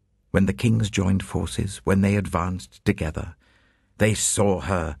 When the kings joined forces, when they advanced together, they saw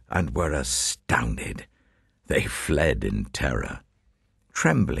her and were astounded. They fled in terror.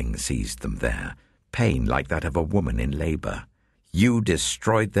 Trembling seized them there, pain like that of a woman in labor. You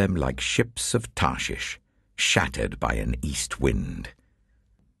destroyed them like ships of Tarshish, shattered by an east wind.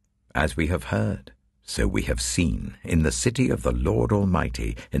 As we have heard, so we have seen, in the city of the Lord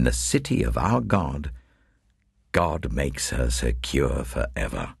Almighty, in the city of our God, God makes her secure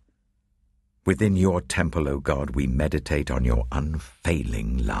forever. Within your temple, O God, we meditate on your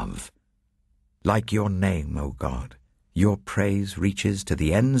unfailing love. Like your name, O God, your praise reaches to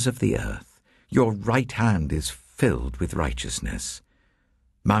the ends of the earth. Your right hand is filled with righteousness.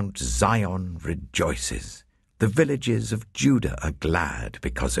 Mount Zion rejoices. The villages of Judah are glad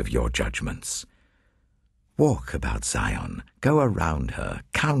because of your judgments. Walk about Zion, go around her,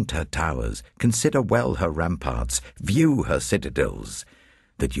 count her towers, consider well her ramparts, view her citadels,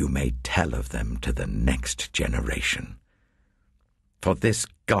 that you may tell of them to the next generation. For this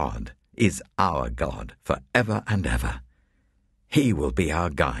God is our God forever and ever. He will be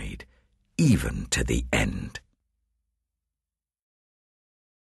our guide, even to the end.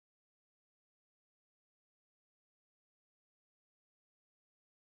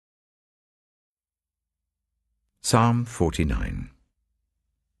 Psalm 49.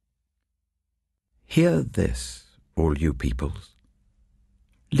 Hear this, all you peoples.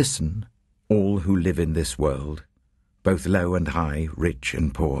 Listen, all who live in this world, both low and high, rich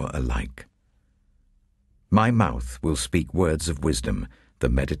and poor alike. My mouth will speak words of wisdom, the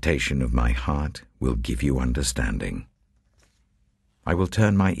meditation of my heart will give you understanding. I will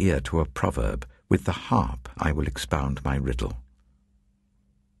turn my ear to a proverb, with the harp I will expound my riddle.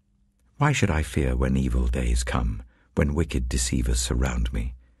 Why should I fear when evil days come, when wicked deceivers surround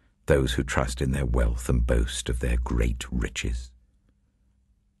me, those who trust in their wealth and boast of their great riches?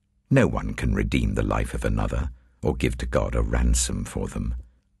 No one can redeem the life of another, or give to God a ransom for them.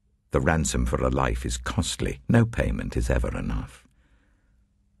 The ransom for a life is costly, no payment is ever enough,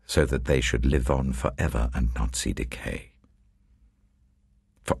 so that they should live on forever and not see decay.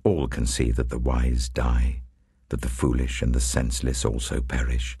 For all can see that the wise die, that the foolish and the senseless also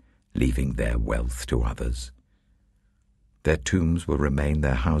perish, leaving their wealth to others. Their tombs will remain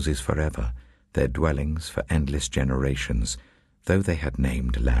their houses forever, their dwellings for endless generations, though they had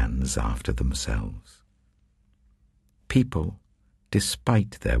named lands after themselves. People,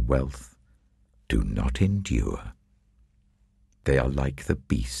 despite their wealth, do not endure. They are like the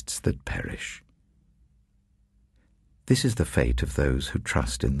beasts that perish. This is the fate of those who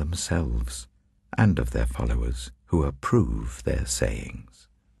trust in themselves, and of their followers who approve their sayings.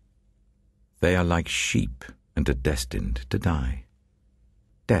 They are like sheep and are destined to die.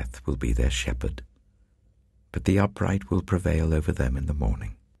 Death will be their shepherd, but the upright will prevail over them in the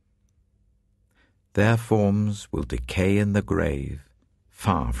morning. Their forms will decay in the grave,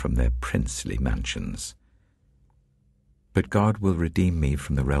 far from their princely mansions. But God will redeem me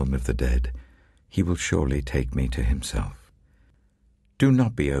from the realm of the dead. He will surely take me to himself. Do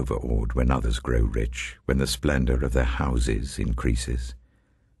not be overawed when others grow rich, when the splendor of their houses increases.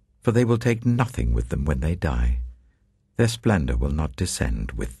 For they will take nothing with them when they die. Their splendor will not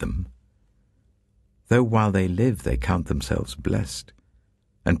descend with them. Though while they live they count themselves blessed,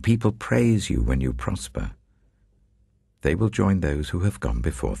 and people praise you when you prosper, they will join those who have gone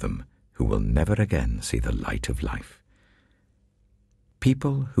before them, who will never again see the light of life.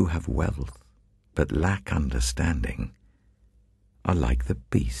 People who have wealth but lack understanding are like the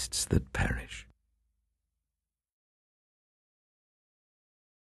beasts that perish.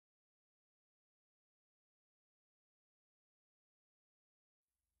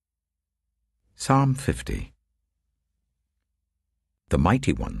 Psalm 50. The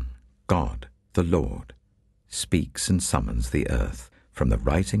Mighty One, God, the Lord, speaks and summons the earth. from the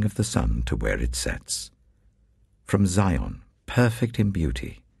rising of the sun to where it sets. From Zion, perfect in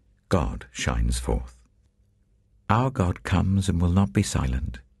beauty, God shines forth. Our God comes and will not be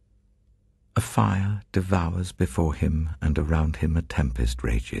silent. A fire devours before him, and around him a tempest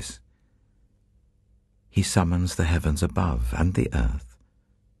rages. He summons the heavens above and the earth,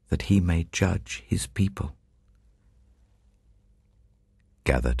 that he may judge his people.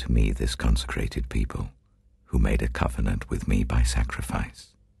 Gather to me this consecrated people, who made a covenant with me by sacrifice.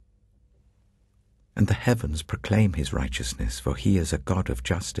 And the heavens proclaim his righteousness, for he is a God of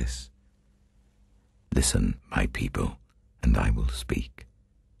justice. Listen, my people, and I will speak.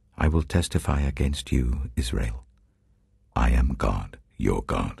 I will testify against you, Israel. I am God, your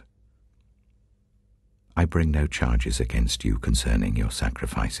God. I bring no charges against you concerning your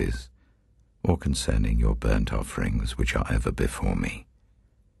sacrifices, or concerning your burnt offerings which are ever before me.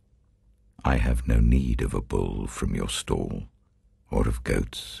 I have no need of a bull from your stall, or of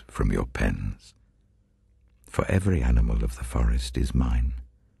goats from your pens. For every animal of the forest is mine,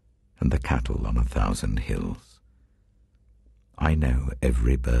 and the cattle on 1,000 hills. I know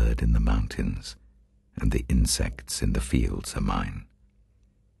every bird in the mountains, and the insects in the fields are mine.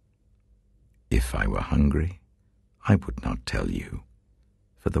 If I were hungry, I would not tell you,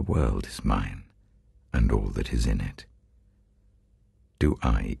 for the world is mine, and all that is in it. Do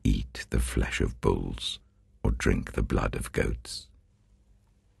I eat the flesh of bulls, or drink the blood of goats?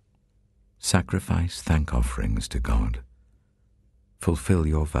 Sacrifice thank offerings to God. Fulfill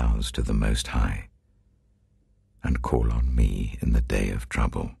your vows to the Most High, and call on me in the day of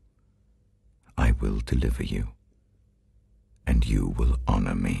trouble. I will deliver you, and you will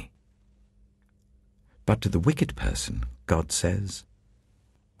honor me. But to the wicked person, God says,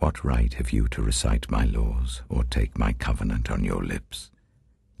 what right have you to recite my laws or take my covenant on your lips?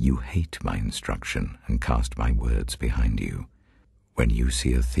 You hate my instruction and cast my words behind you. When you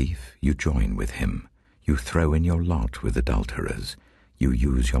see a thief, you join with him. You throw in your lot with adulterers. You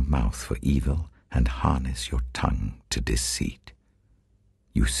use your mouth for evil and harness your tongue to deceit.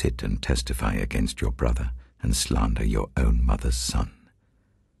 You sit and testify against your brother and slander your own mother's son.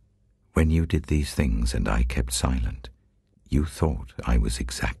 When you did these things and I kept silent, you thought I was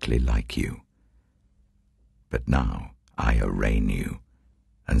exactly like you. But now I arraign you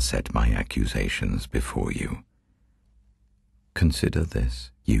and set my accusations before you. Consider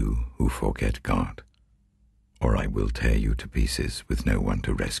this, you who forget God, or I will tear you to pieces with no one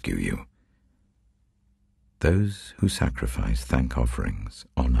to rescue you. Those who sacrifice thank offerings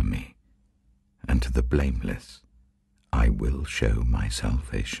honor me, and to the blameless I will show my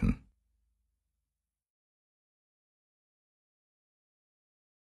salvation.